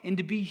yourself. And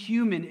to be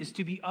human is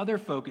to be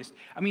other-focused.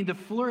 I mean, the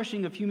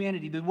flourishing of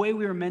humanity, the way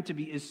we were meant to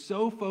be, is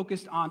so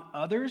focused on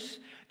others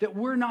that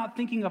we're not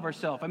thinking of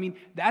ourselves. I mean,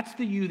 that's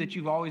the you that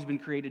you've always been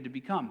created to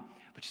become.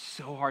 But it's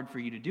so hard for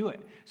you to do it.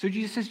 So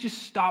Jesus says,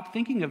 just stop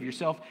thinking of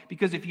yourself,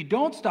 because if you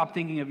don't stop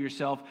thinking of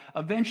yourself,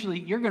 eventually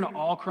you're going to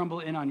all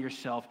crumble in on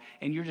yourself,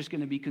 and you're just going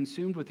to be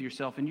consumed with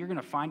yourself, and you're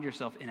going to find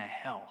yourself in a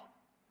hell.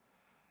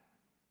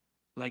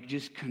 Like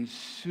just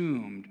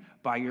consumed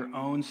by your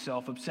own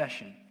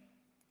self-obsession.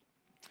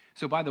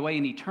 So by the way,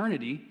 in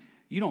eternity,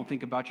 you don't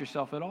think about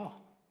yourself at all.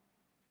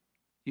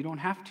 You don't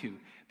have to,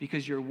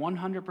 because you're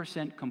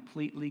 100%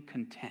 completely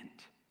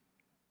content.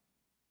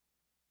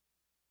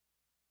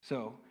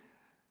 So,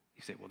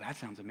 You say, well, that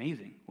sounds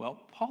amazing.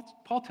 Well,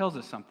 Paul tells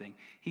us something.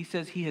 He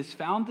says he has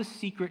found the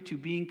secret to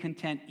being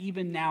content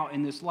even now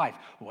in this life.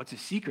 Well, what's a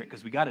secret?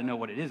 Because we got to know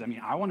what it is. I mean,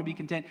 I want to be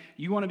content.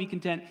 You want to be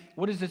content.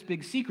 What is this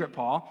big secret,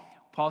 Paul?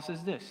 Paul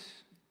says this,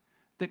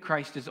 that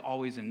Christ is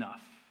always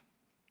enough.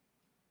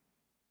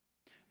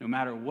 No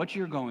matter what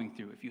you're going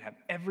through, if you have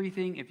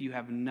everything, if you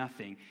have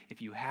nothing,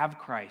 if you have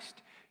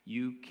Christ,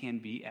 you can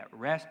be at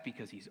rest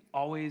because he's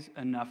always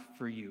enough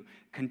for you.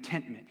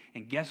 Contentment.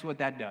 And guess what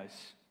that does?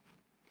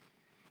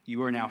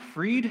 You are now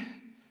freed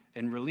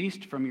and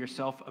released from your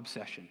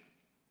self-obsession.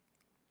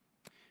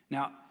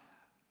 Now,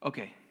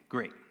 okay,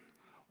 great.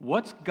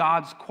 What's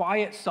God's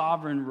quiet,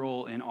 sovereign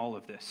role in all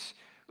of this?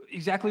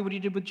 Exactly what he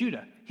did with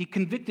Judah. He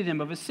convicted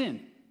him of his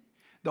sin.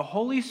 The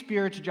Holy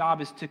Spirit's job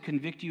is to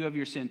convict you of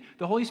your sin.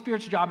 The Holy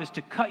Spirit's job is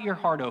to cut your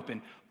heart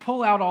open,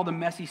 pull out all the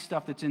messy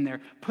stuff that's in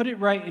there, put it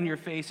right in your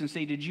face and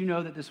say, did you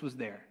know that this was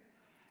there?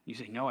 You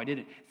say, no, I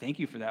didn't. Thank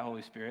you for that,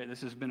 Holy Spirit.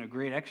 This has been a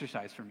great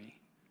exercise for me.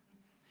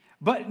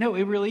 But no,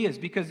 it really is,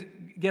 because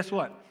guess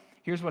what?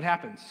 Here's what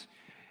happens.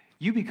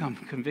 You become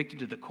convicted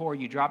to the core.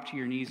 You drop to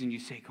your knees and you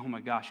say, oh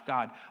my gosh,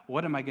 God,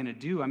 what am I going to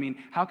do? I mean,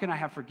 how can I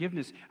have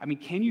forgiveness? I mean,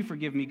 can you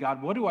forgive me,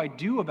 God? What do I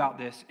do about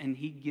this? And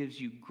he gives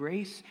you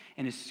grace.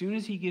 And as soon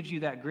as he gives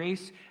you that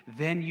grace,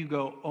 then you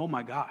go, oh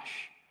my gosh,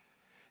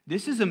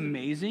 this is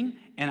amazing.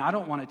 And I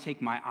don't want to take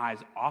my eyes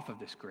off of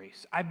this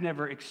grace. I've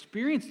never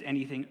experienced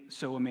anything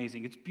so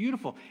amazing. It's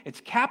beautiful.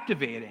 It's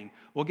captivating.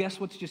 Well,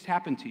 guess what's just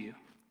happened to you?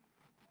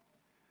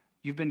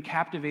 You've been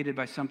captivated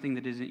by something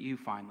that isn't you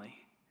finally.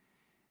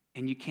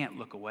 And you can't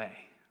look away.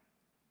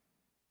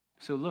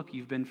 So look,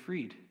 you've been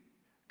freed.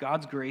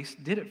 God's grace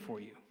did it for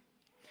you.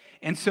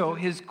 And so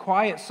his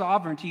quiet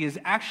sovereignty has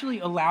actually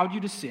allowed you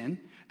to sin,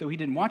 though he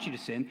didn't want you to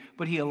sin,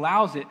 but he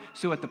allows it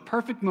so at the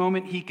perfect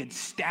moment he could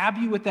stab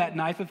you with that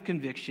knife of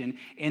conviction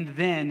and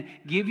then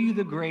give you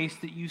the grace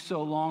that you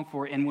so long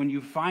for. And when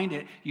you find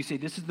it, you say,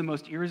 this is the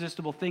most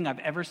irresistible thing I've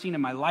ever seen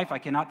in my life. I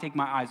cannot take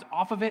my eyes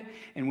off of it.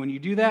 And when you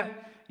do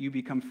that, you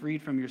become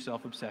freed from your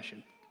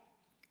self-obsession.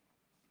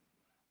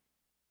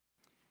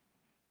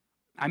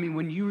 I mean,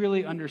 when you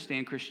really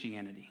understand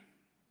Christianity,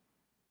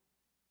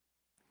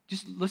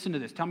 just listen to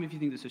this. Tell me if you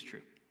think this is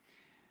true.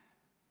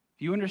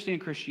 If you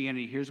understand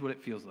Christianity, here's what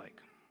it feels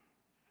like.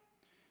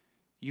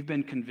 You've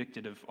been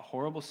convicted of a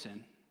horrible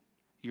sin.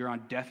 You're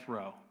on death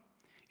row.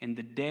 And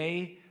the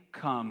day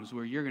comes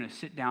where you're going to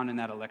sit down in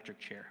that electric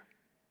chair.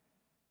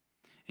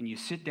 And you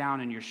sit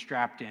down and you're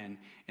strapped in,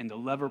 and the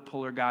lever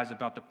puller guy's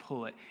about to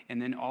pull it.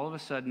 And then all of a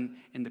sudden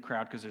in the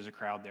crowd, because there's a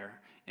crowd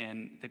there,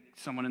 and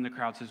someone in the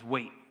crowd says,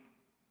 wait.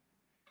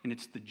 And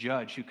it's the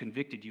judge who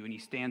convicted you, and he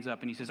stands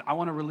up and he says, I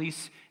want to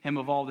release him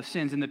of all the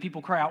sins. And the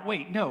people cry out,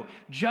 wait, no,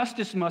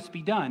 justice must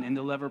be done. And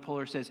the lever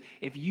puller says,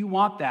 if you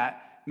want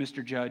that,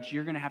 Mr. Judge,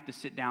 you're going to have to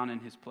sit down in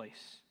his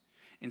place.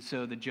 And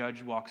so the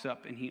judge walks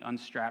up and he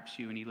unstraps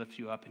you and he lifts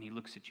you up and he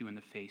looks at you in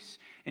the face.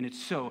 And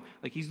it's so,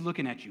 like he's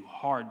looking at you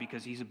hard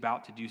because he's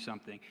about to do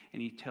something.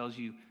 And he tells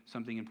you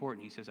something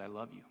important. He says, I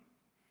love you.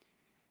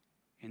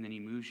 And then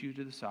he moves you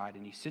to the side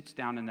and he sits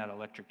down in that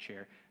electric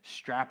chair,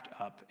 strapped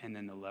up, and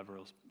then the lever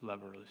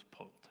is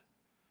pulled.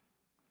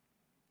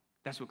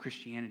 That's what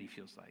Christianity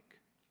feels like.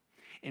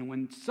 And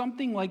when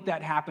something like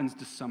that happens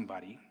to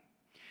somebody,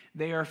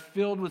 they are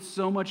filled with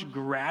so much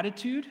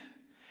gratitude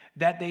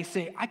that they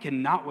say, I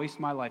cannot waste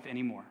my life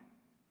anymore.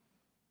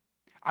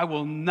 I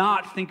will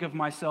not think of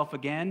myself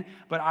again,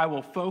 but I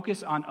will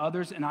focus on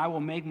others and I will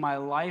make my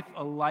life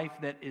a life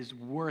that is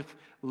worth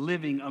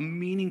living, a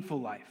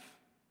meaningful life.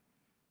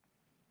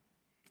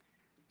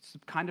 It's the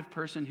kind of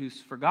person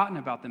who's forgotten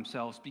about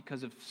themselves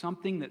because of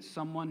something that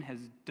someone has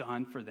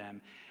done for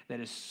them that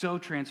is so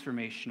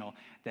transformational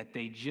that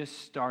they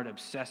just start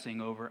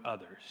obsessing over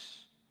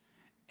others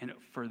and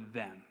for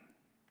them.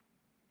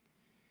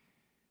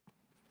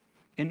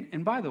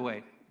 And by the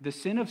way, the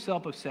sin of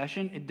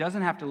self-obsession, it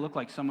doesn't have to look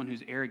like someone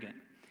who's arrogant.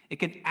 It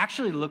can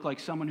actually look like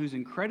someone who's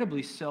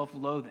incredibly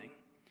self-loathing.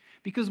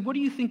 Because what do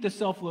you think the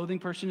self-loathing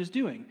person is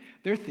doing?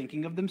 They're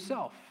thinking of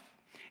themselves.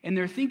 And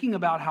they're thinking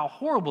about how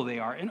horrible they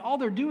are. And all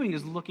they're doing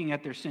is looking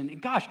at their sin.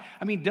 And gosh,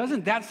 I mean,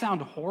 doesn't that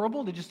sound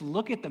horrible to just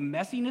look at the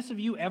messiness of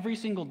you every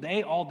single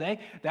day, all day?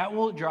 That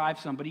will drive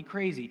somebody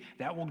crazy.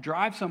 That will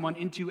drive someone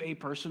into a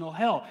personal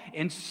hell.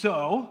 And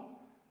so,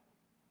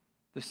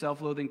 the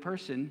self-loathing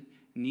person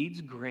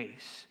needs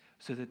grace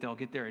so that they'll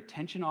get their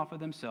attention off of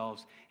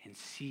themselves and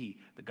see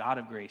the God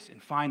of grace.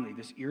 And finally,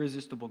 this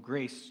irresistible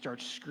grace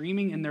starts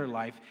screaming in their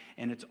life,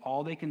 and it's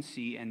all they can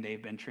see, and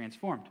they've been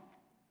transformed.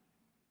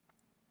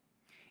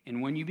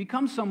 And when you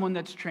become someone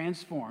that's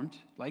transformed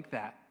like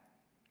that,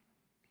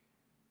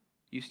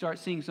 you start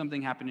seeing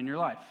something happen in your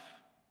life.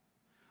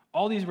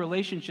 All these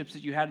relationships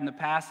that you had in the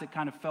past that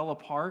kind of fell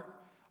apart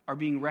are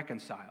being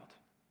reconciled.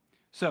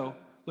 So,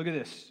 look at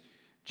this.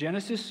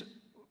 Genesis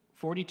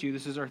 42,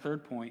 this is our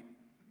third point,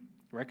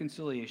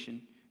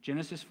 reconciliation.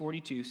 Genesis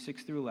 42,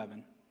 6 through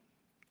 11.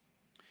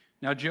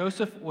 Now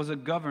Joseph was a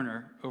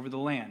governor over the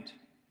land.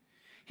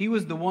 He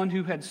was the one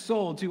who had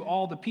sold to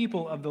all the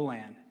people of the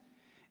land.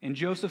 And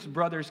Joseph's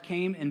brothers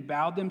came and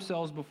bowed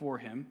themselves before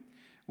him.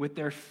 with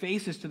their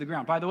faces to the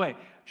ground. By the way,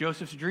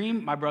 Joseph's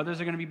dream, my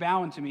brothers are going to be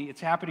bowing to me. It's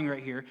happening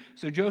right here.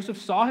 So Joseph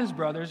saw his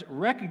brothers,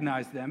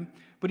 recognized them,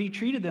 but he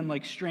treated them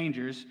like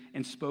strangers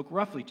and spoke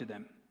roughly to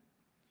them.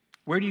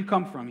 "Where do you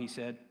come from?" he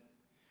said.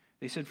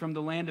 They said, "From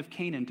the land of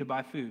Canaan to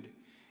buy food."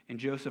 And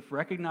Joseph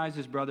recognized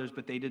his brothers,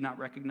 but they did not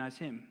recognize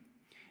him.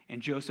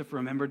 And Joseph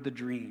remembered the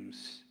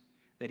dreams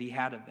that he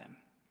had of them.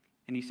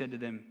 And he said to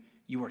them,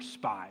 "You are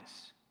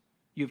spies.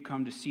 You have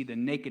come to see the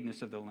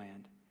nakedness of the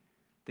land."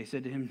 They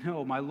said to him,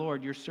 "No, my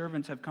lord, your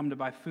servants have come to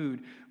buy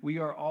food. We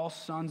are all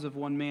sons of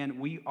one man.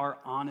 We are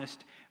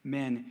honest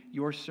men.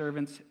 Your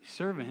servants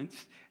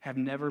have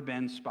never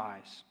been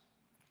spies."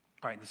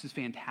 All right, this is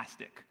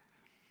fantastic.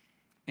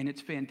 And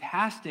it's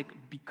fantastic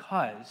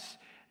because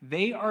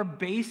they are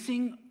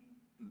basing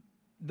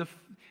the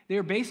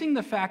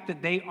fact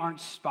that they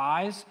aren't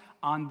spies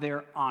on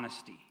their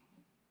honesty.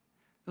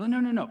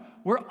 No.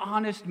 We're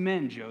honest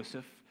men,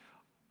 Joseph.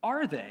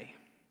 Are they?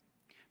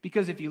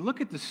 Because if you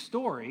look at the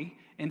story,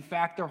 in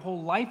fact, their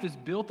whole life is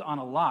built on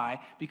a lie,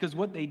 because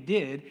what they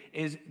did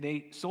is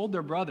they sold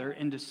their brother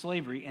into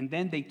slavery, and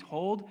then they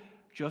told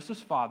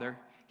Joseph's father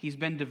he's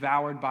been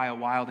devoured by a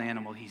wild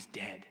animal. He's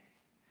dead.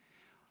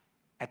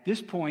 At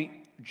this point,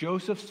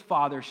 Joseph's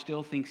father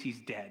still thinks he's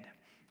dead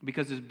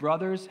because his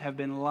brothers have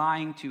been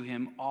lying to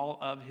him all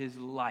of his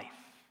life.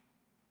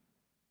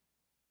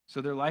 So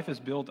their life is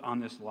built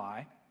on this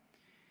lie.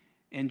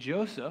 And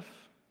Joseph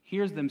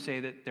hears them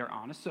say that they're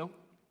honest, so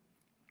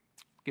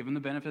give them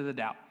the benefit of the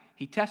doubt.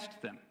 He tests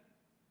them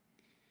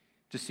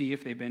to see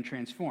if they've been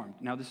transformed.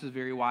 Now, this is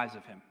very wise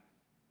of him.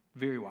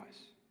 Very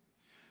wise.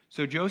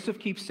 So Joseph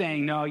keeps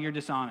saying, "No, you're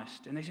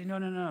dishonest." And they say,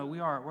 No,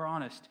 we're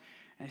honest.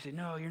 And they say,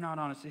 "No, you're not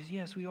honest." They say,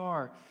 "Yes, we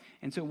are."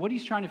 And so what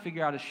he's trying to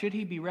figure out is, should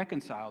he be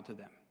reconciled to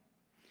them?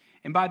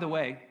 And by the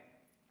way,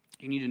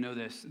 you need to know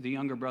this. The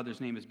younger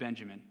brother's name is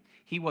Benjamin.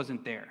 He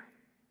wasn't there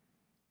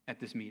at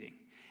this meeting.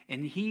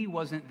 And he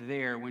wasn't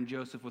there when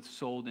Joseph was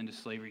sold into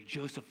slavery.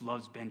 Joseph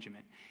loves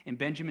Benjamin. And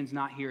Benjamin's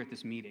not here at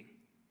this meeting.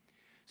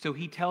 So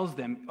he tells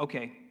them,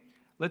 "Okay,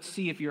 let's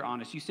see if you're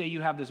honest. You say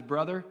you have this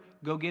brother.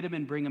 Go get him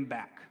and bring him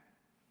back."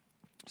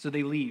 So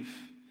they leave.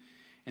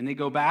 And they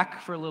go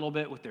back for a little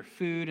bit with their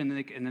food. And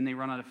then they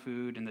run out of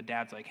food. And the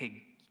dad's like,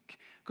 "Hey,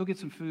 go get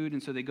some food."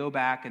 And so they go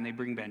back and they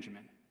bring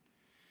Benjamin.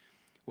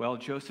 Well,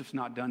 Joseph's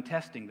not done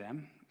testing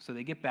them. So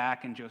they get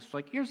back, and Joseph's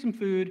like, "Here's some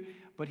food,"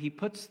 but he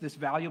puts this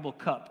valuable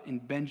cup in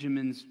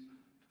Benjamin's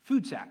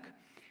food sack.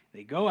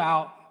 They go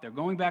out, they're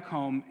going back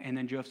home, and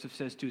then Joseph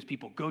says to his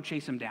people, "Go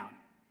chase him down."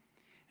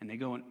 And they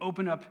go and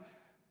open up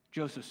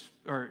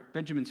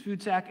Benjamin's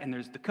food sack, and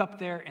there's the cup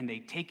there, and they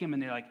take him,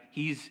 and they're like,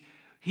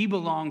 he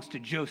belongs to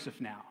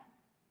Joseph now.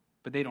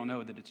 But they don't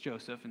know that it's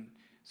Joseph, and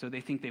so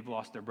they think they've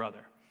lost their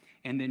brother.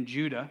 And then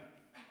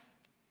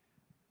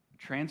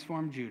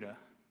transformed Judah,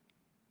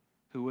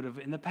 who would have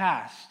in the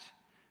past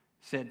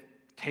said,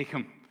 "Take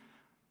him,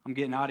 I'm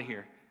getting out of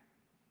here,"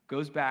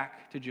 goes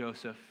back to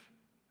Joseph.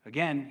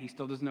 Again, he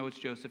still doesn't know it's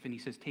Joseph, and he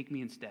says, "Take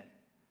me instead."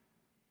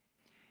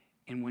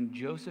 And when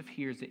Joseph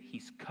hears it,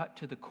 he's cut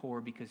to the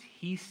core because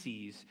he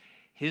sees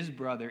his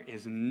brother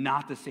is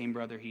not the same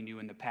brother he knew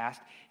in the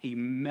past. He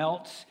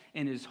melts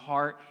in his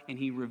heart, and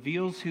he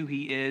reveals who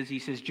he is. He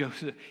says,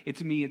 "Joseph,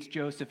 it's me, it's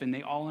Joseph," and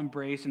they all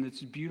embrace, and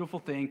it's a beautiful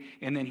thing.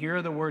 And then here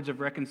are the words of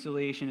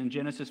reconciliation in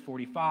Genesis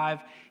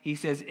 45. He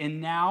says,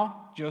 "And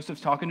now,"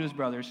 Joseph's talking to his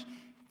brothers,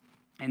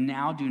 "and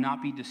now do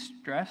not be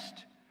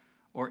distressed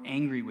or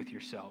angry with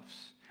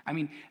yourselves." I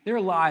mean,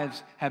 their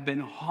lives have been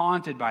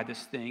haunted by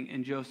this thing,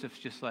 and Joseph's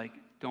just like,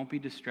 "Don't be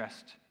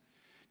distressed.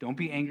 Don't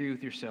be angry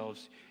with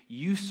yourselves.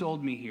 You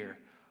sold me here,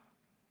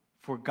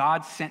 for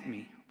God sent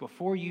me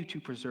before you to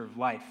preserve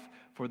life.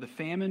 For the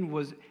famine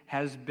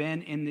has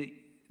been in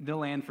the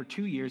land for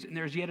 2 years, and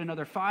there's yet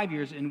another 5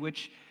 years in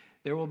which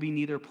there will be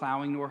neither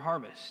plowing nor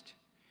harvest.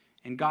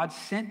 And God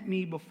sent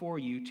me before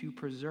you to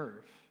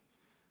preserve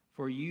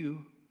for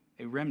you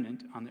a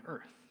remnant on the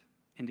earth,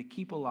 and to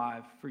keep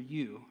alive for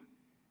you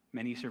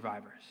many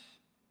survivors."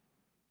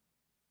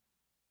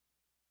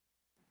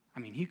 I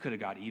mean, he could have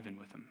got even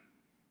with them.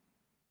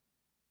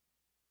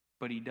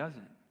 But he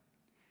doesn't.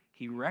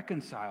 He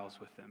reconciles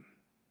with them,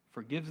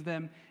 forgives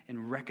them,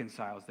 and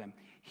reconciles them.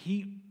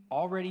 He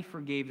already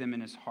forgave them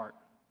in his heart.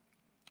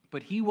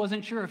 But he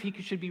wasn't sure if he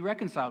should be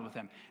reconciled with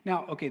them.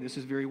 Now, okay, this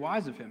is very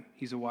wise of him.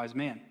 He's a wise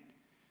man.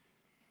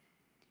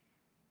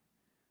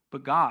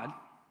 But God,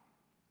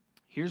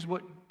 here's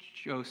what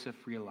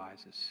Joseph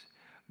realizes.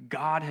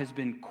 God has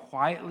been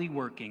quietly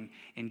working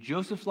in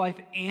Joseph's life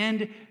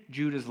and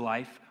Judah's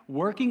life,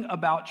 working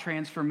about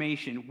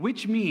transformation,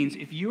 which means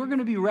if you're going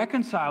to be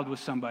reconciled with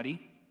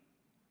somebody,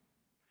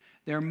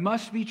 there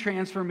must be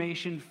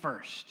transformation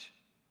first.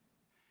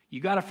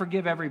 You got to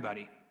forgive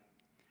everybody.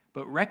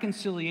 But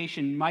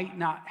reconciliation might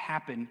not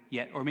happen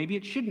yet, or maybe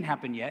it shouldn't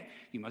happen yet.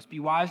 You must be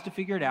wise to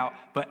figure it out.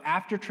 But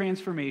after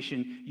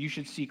transformation, you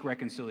should seek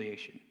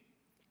reconciliation.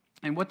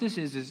 And what this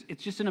is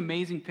it's just an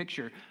amazing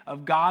picture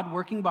of God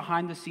working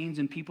behind the scenes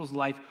in people's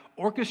life,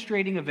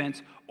 orchestrating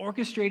events,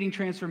 orchestrating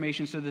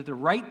transformation so that at the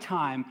right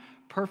time,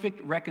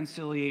 perfect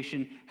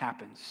reconciliation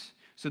happens.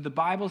 So the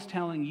Bible's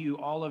telling you,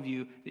 all of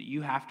you, that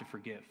you have to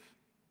forgive.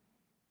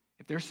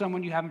 If there's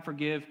someone you haven't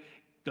forgive,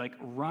 like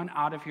run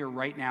out of here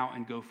right now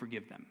and go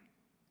forgive them.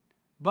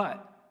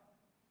 But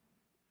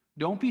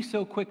don't be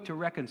so quick to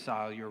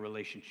reconcile your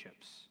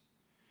relationships,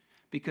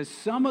 because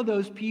some of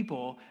those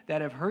people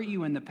that have hurt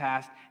you in the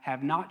past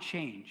have not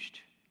changed.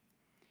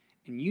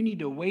 And you need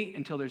to wait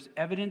until there's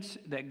evidence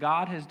that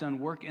God has done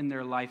work in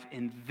their life,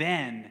 and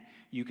then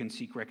you can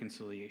seek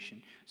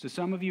reconciliation. So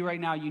some of you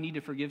right now, you need to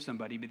forgive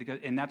somebody,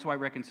 and that's why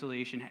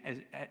reconciliation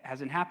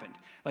hasn't happened.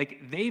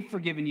 Like, they've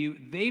forgiven you,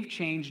 they've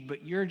changed,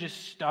 but you're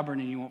just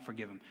stubborn and you won't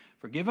forgive them.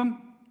 Forgive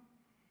them,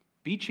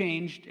 be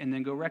changed, and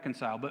then go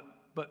reconcile. But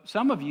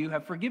some of you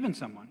have forgiven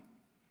someone,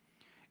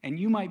 and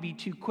you might be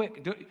too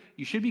quick.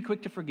 You should be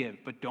quick to forgive,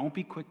 but don't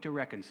be quick to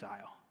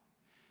reconcile.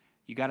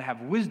 You got to have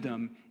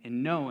wisdom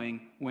in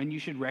knowing when you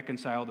should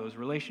reconcile those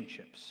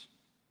relationships.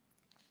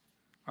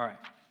 All right.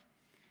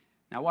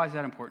 Now, why is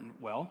that important?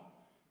 Well,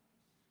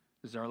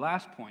 this is our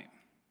last point.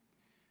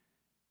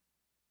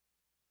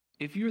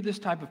 If you're this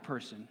type of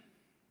person,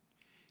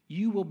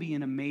 you will be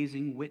an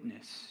amazing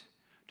witness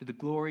to the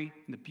glory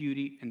and the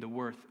beauty and the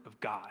worth of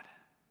God.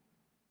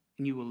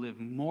 And you will live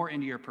more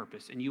into your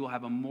purpose, and you will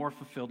have a more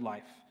fulfilled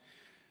life.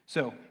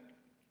 So,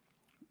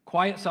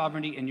 quiet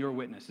sovereignty and your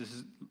witness. This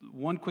is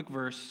one quick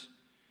verse.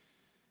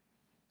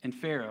 And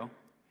Pharaoh,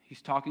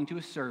 he's talking to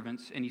his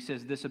servants, and he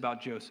says this about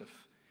Joseph.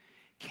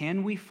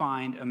 Can we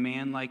find a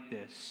man like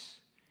this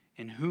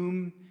in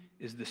whom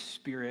is the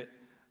Spirit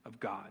of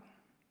God?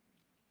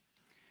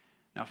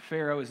 Now,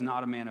 Pharaoh is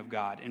not a man of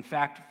God. In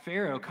fact,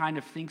 Pharaoh kind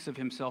of thinks of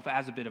himself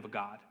as a bit of a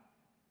god.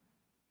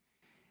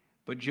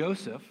 But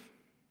Joseph,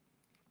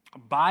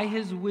 by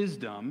his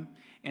wisdom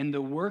and the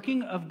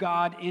working of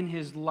God in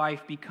his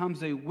life,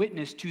 becomes a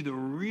witness to the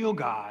real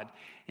God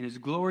and his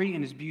glory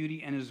and his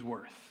beauty and his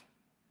worth.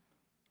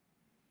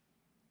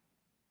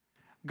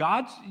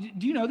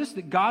 Do you know this?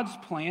 That God's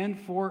plan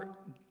for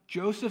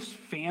Joseph's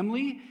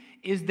family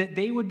is that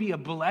they would be a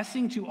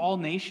blessing to all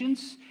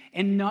nations,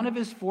 and none of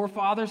his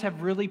forefathers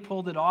have really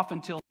pulled it off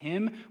until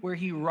him, where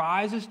he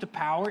rises to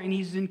power and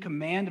he's in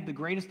command of the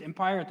greatest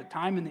empire at the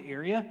time in the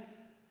area.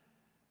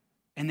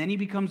 And then he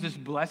becomes this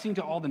blessing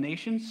to all the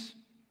nations.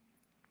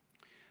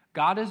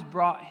 God has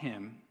brought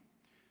him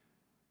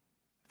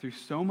through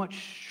so much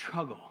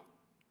struggle,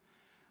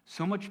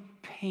 so much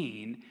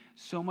pain,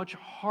 so much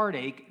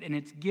heartache, and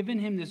it's given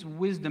him this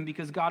wisdom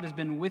because God has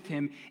been with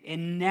him,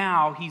 and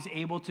now he's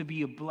able to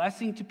be a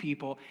blessing to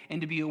people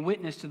and to be a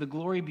witness to the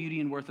glory, beauty,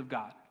 and worth of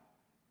God.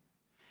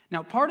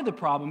 Now, part of the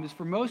problem is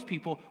for most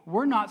people,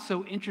 we're not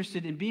so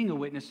interested in being a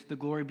witness to the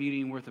glory,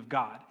 beauty, and worth of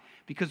God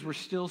because we're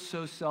still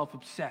so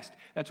self-obsessed.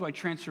 That's why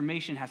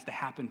transformation has to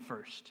happen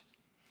first.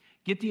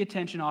 Get the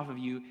attention off of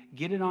you,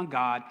 get it on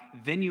God,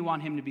 then you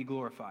want him to be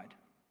glorified.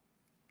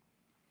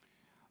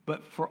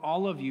 But for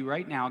all of you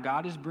right now,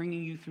 God is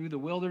bringing you through the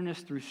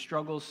wilderness, through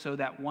struggles, so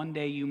that one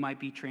day you might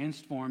be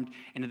transformed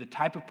into the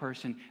type of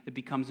person that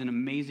becomes an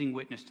amazing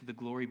witness to the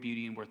glory,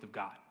 beauty, and worth of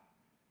God.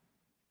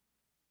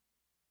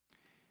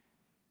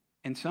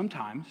 And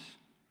sometimes,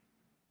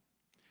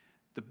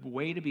 the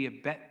way to be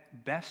a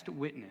best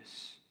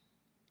witness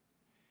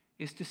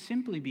is to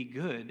simply be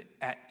good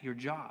at your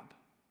job.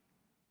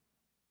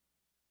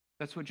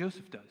 That's what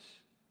Joseph does.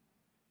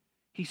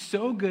 He's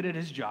so good at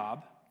his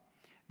job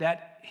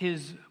that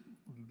his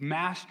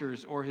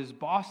masters or his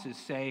bosses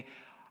say,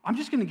 I'm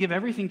just going to give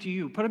everything to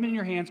you. Put them in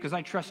your hands because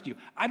I trust you.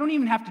 I don't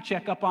even have to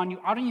check up on you.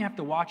 I don't even have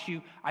to watch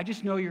you. I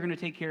just know you're going to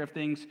take care of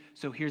things,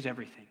 so here's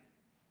everything.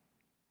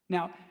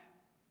 Now,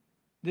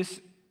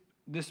 this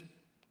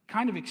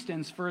kind of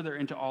extends further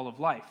into all of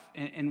life.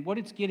 And what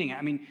it's getting at,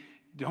 I mean,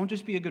 don't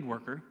just be a good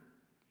worker.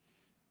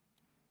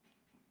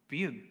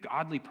 Be a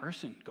godly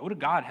person. Go to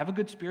God. Have a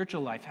good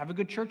spiritual life. Have a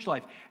good church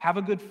life. Have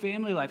a good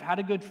family life. Have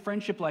a good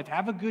friendship life.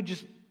 Have a good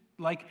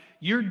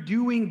you're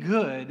doing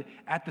good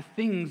at the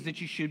things that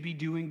you should be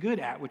doing good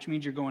at, which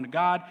means you're going to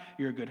God,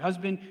 you're a good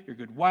husband, you're a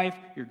good wife,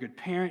 you're a good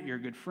parent, you're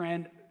a good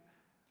friend.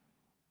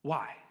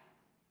 Why?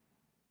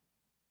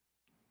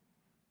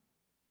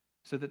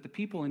 So that the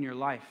people in your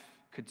life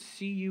could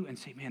see you and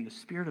say, man, the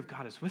Spirit of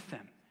God is with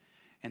them.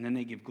 And then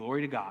they give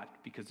glory to God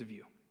because of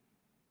you.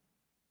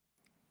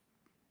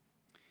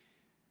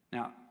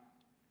 Now,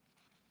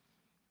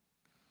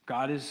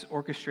 God is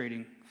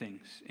orchestrating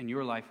things in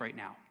your life right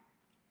now.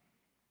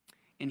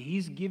 And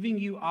he's giving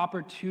you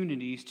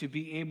opportunities to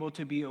be able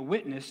to be a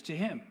witness to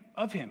him,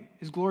 of him,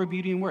 his glory,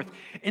 beauty, and worth.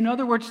 In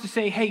other words, to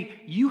say, hey,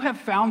 you have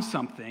found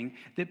something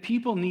that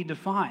people need to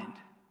find.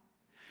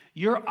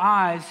 Your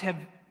eyes have,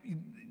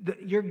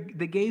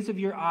 the gaze of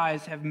your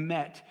eyes have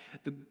met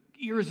the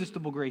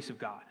irresistible grace of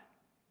God.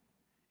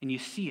 And you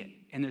see it.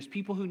 And there's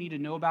people who need to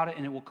know about it,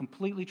 and it will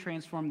completely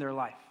transform their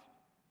life.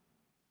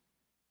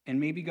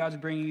 And maybe God's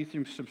bringing you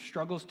through some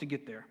struggles to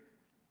get there.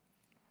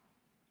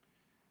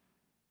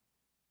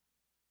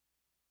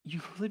 You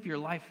live your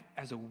life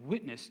as a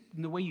witness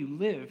in the way you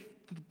live.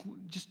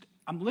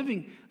 I'm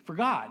living for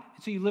God.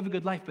 So you live a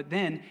good life, but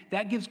then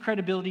that gives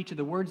credibility to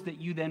the words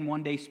that you then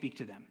one day speak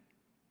to them.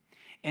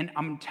 And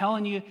I'm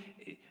telling you,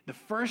 the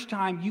first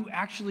time you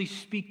actually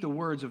speak the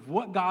words of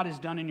what God has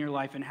done in your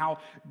life and how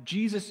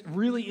Jesus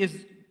really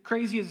is,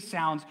 crazy as it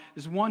sounds,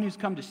 is one who's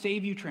come to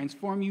save you,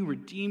 transform you,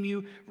 redeem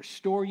you,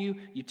 restore you.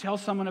 You tell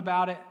someone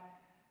about it,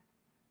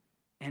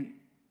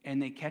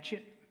 and they catch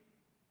it.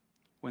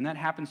 When that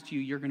happens to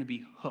you, you're going to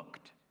be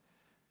hooked.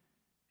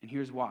 And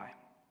here's why.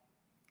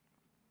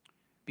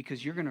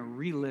 Because you're going to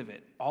relive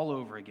it all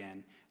over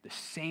again the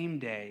same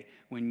day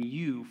when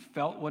you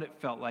felt what it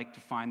felt like to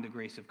find the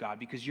grace of God.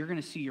 Because you're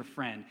going to see your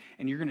friend,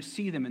 and you're going to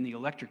see them in the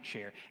electric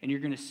chair, and you're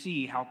going to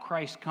see how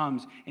Christ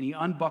comes and he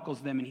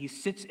unbuckles them and he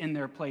sits in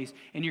their place,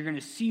 and you're going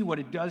to see what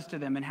it does to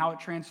them and how it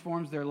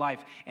transforms their life.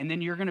 And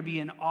then you're going to be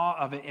in awe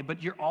of it,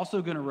 but you're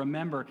also going to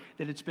remember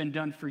that it's been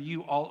done for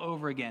you all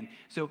over again.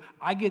 So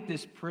I get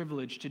this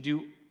privilege to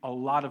do a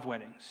lot of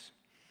weddings.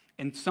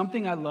 And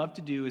something I love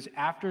to do is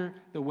after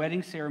the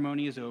wedding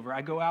ceremony is over,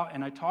 I go out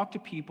and I talk to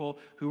people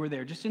who are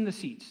there just in the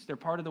seats. They're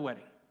part of the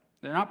wedding.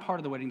 They're not part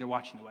of the wedding, they're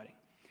watching the wedding.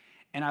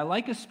 And I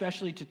like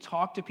especially to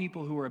talk to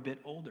people who are a bit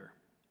older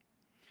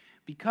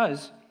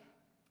because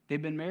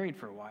they've been married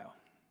for a while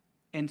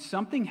and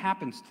something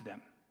happens to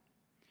them.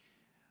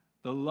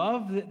 The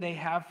love that they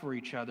have for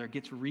each other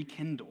gets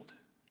rekindled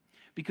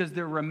because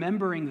they're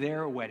remembering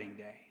their wedding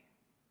day.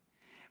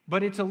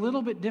 But it's a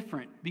little bit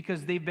different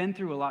because they've been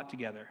through a lot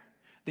together.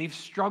 They've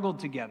struggled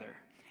together.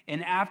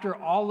 And after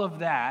all of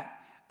that,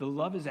 the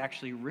love is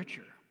actually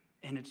richer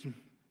and it's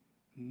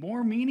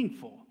more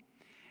meaningful.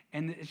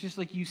 And it's just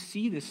like you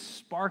see this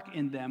spark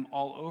in them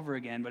all over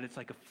again, but it's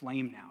like a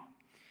flame now.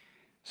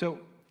 So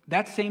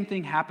that same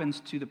thing happens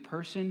to the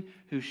person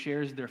who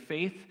shares their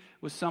faith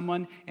with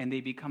someone and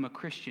they become a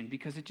Christian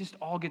because it just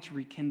all gets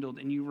rekindled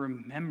and you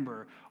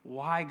remember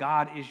why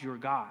God is your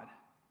God,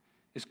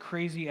 as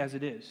crazy as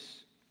it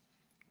is.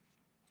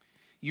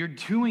 You're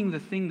doing the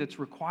thing that's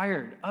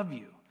required of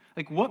you.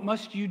 Like, what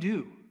must you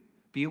do?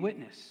 Be a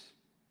witness.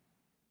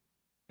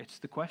 It's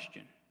the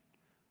question.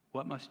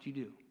 What must you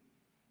do?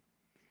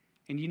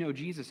 And you know,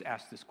 Jesus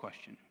asked this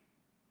question.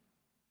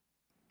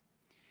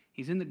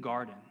 He's in the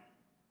garden.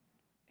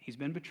 He's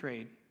been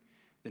betrayed.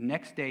 The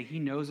next day, he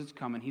knows it's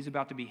coming. He's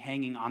about to be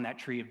hanging on that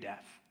tree of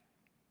death.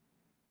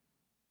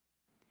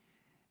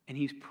 And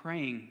he's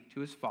praying to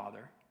his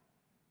Father.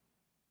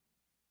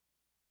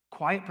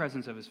 Quiet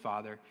presence of his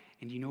Father.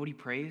 And you know what he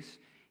prays?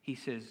 He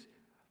says,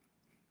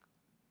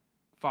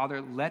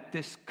 Father, let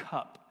this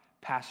cup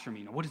pass from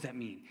me. Now, what does that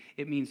mean?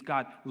 It means,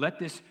 God, let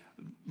this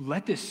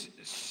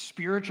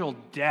spiritual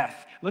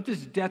death, let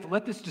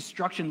this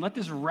destruction, let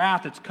this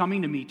wrath that's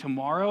coming to me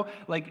tomorrow,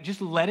 like,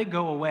 just let it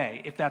go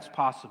away if that's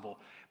possible.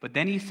 But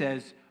then he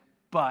says,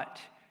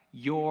 but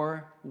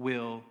your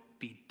will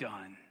be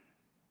done.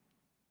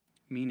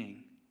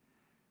 Meaning,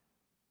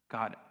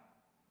 God,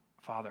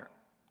 Father,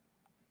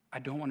 I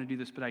don't want to do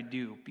this, but I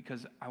do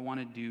because I want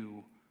to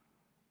do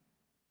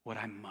what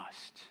I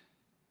must.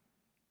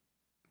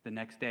 The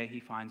next day,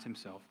 he finds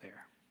himself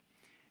there,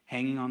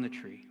 hanging on the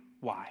tree.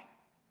 Why?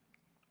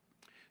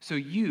 So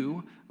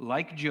you,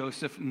 like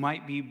Joseph,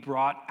 might be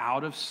brought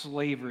out of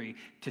slavery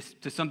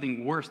to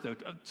something worse, though,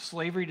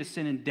 slavery to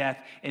sin and death,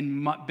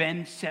 and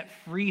been set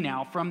free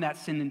now from that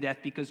sin and death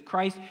because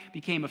Christ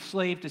became a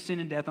slave to sin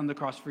and death on the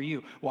cross for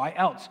you. Why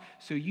else?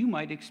 So you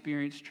might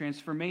experience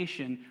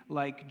transformation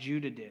like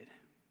Judah did.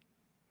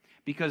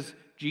 Because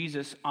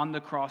Jesus on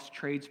the cross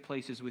trades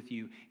places with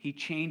you. He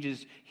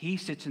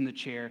sits in the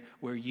chair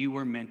where you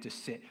were meant to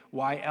sit.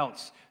 Why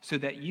else? So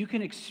that you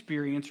can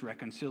experience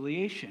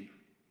reconciliation.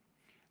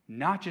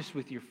 Not just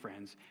with your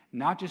friends,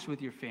 not just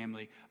with your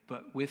family,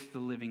 but with the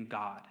living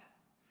God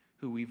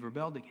who we've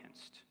rebelled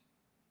against.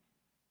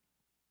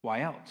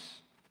 Why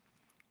else?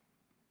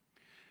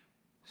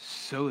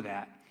 So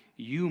that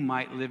you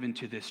might live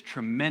into this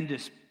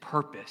tremendous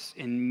purpose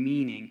and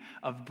meaning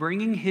of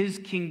bringing his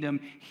kingdom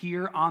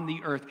here on the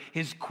earth,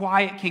 his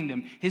quiet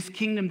kingdom, his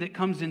kingdom that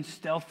comes in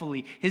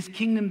stealthily, his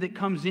kingdom that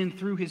comes in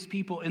through his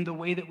people in the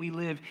way that we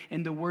live,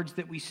 in the words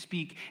that we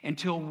speak,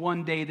 until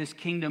one day this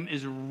kingdom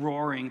is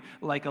roaring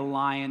like a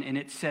lion and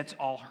it sets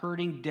all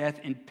hurting, death,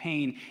 and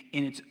pain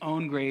in its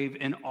own grave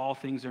and all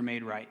things are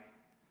made right.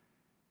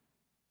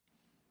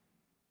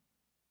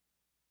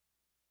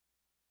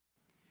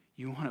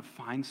 You want to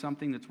find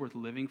something that's worth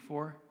living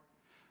for?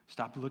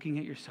 Stop looking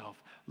at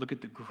yourself. Look at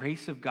the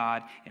grace of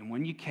God, and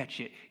when you catch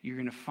it, you're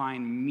going to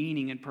find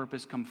meaning and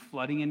purpose come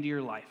flooding into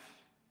your life.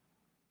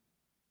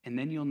 And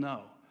then you'll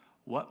know,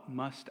 what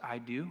must I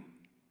do?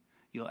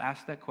 You'll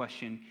ask that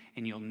question,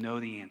 and you'll know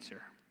the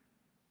answer.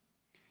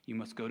 You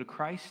must go to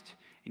Christ,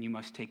 and you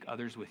must take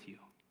others with you,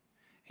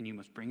 and you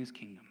must bring his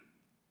kingdom.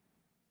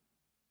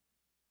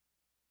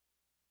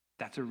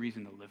 That's a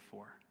reason to live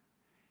for.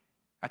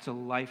 That's a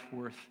life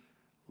worth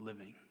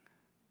living.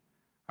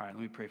 All right,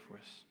 let me pray for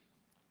us.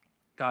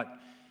 God,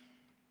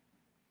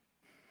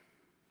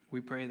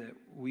 we pray that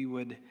we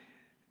would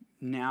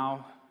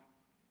now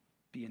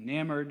be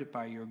enamored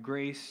by your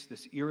grace,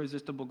 this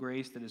irresistible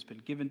grace that has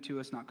been given to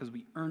us, not because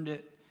we earned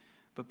it,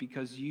 but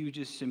because you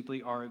just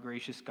simply are a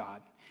gracious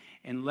God.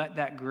 And let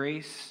that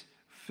grace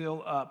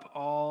fill up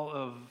all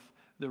of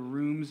the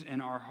rooms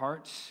in our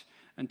hearts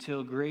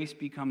until grace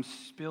becomes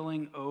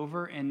spilling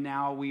over, and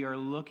now we are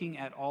looking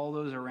at all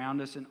those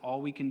around us, and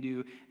all we can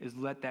do is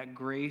let that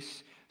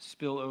grace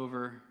spill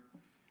over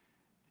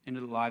into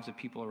the lives of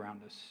people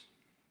around us.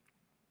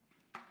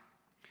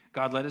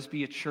 God, let us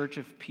be a church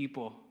of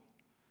people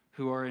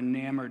who are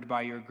enamored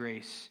by your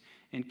grace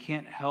and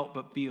can't help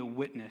but be a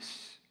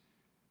witness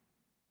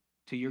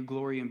to your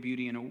glory and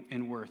beauty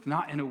and worth,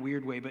 not in a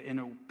weird way, but in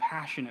a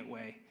passionate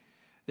way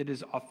that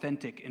is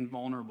authentic and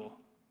vulnerable.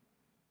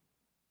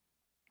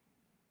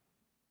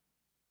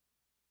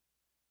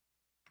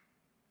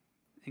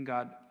 And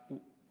God,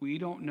 we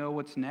don't know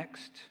what's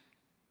next,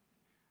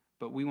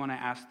 but we want to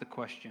ask the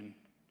question,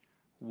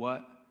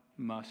 what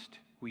must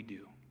we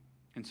do?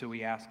 And so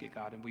we ask it,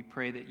 God, and we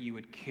pray that you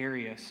would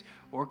carry us,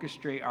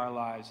 orchestrate our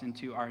lives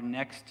into our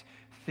next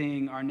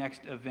thing, our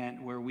next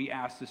event where we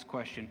ask this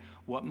question,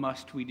 what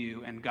must we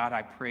do? And God,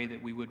 I pray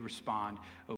that we would respond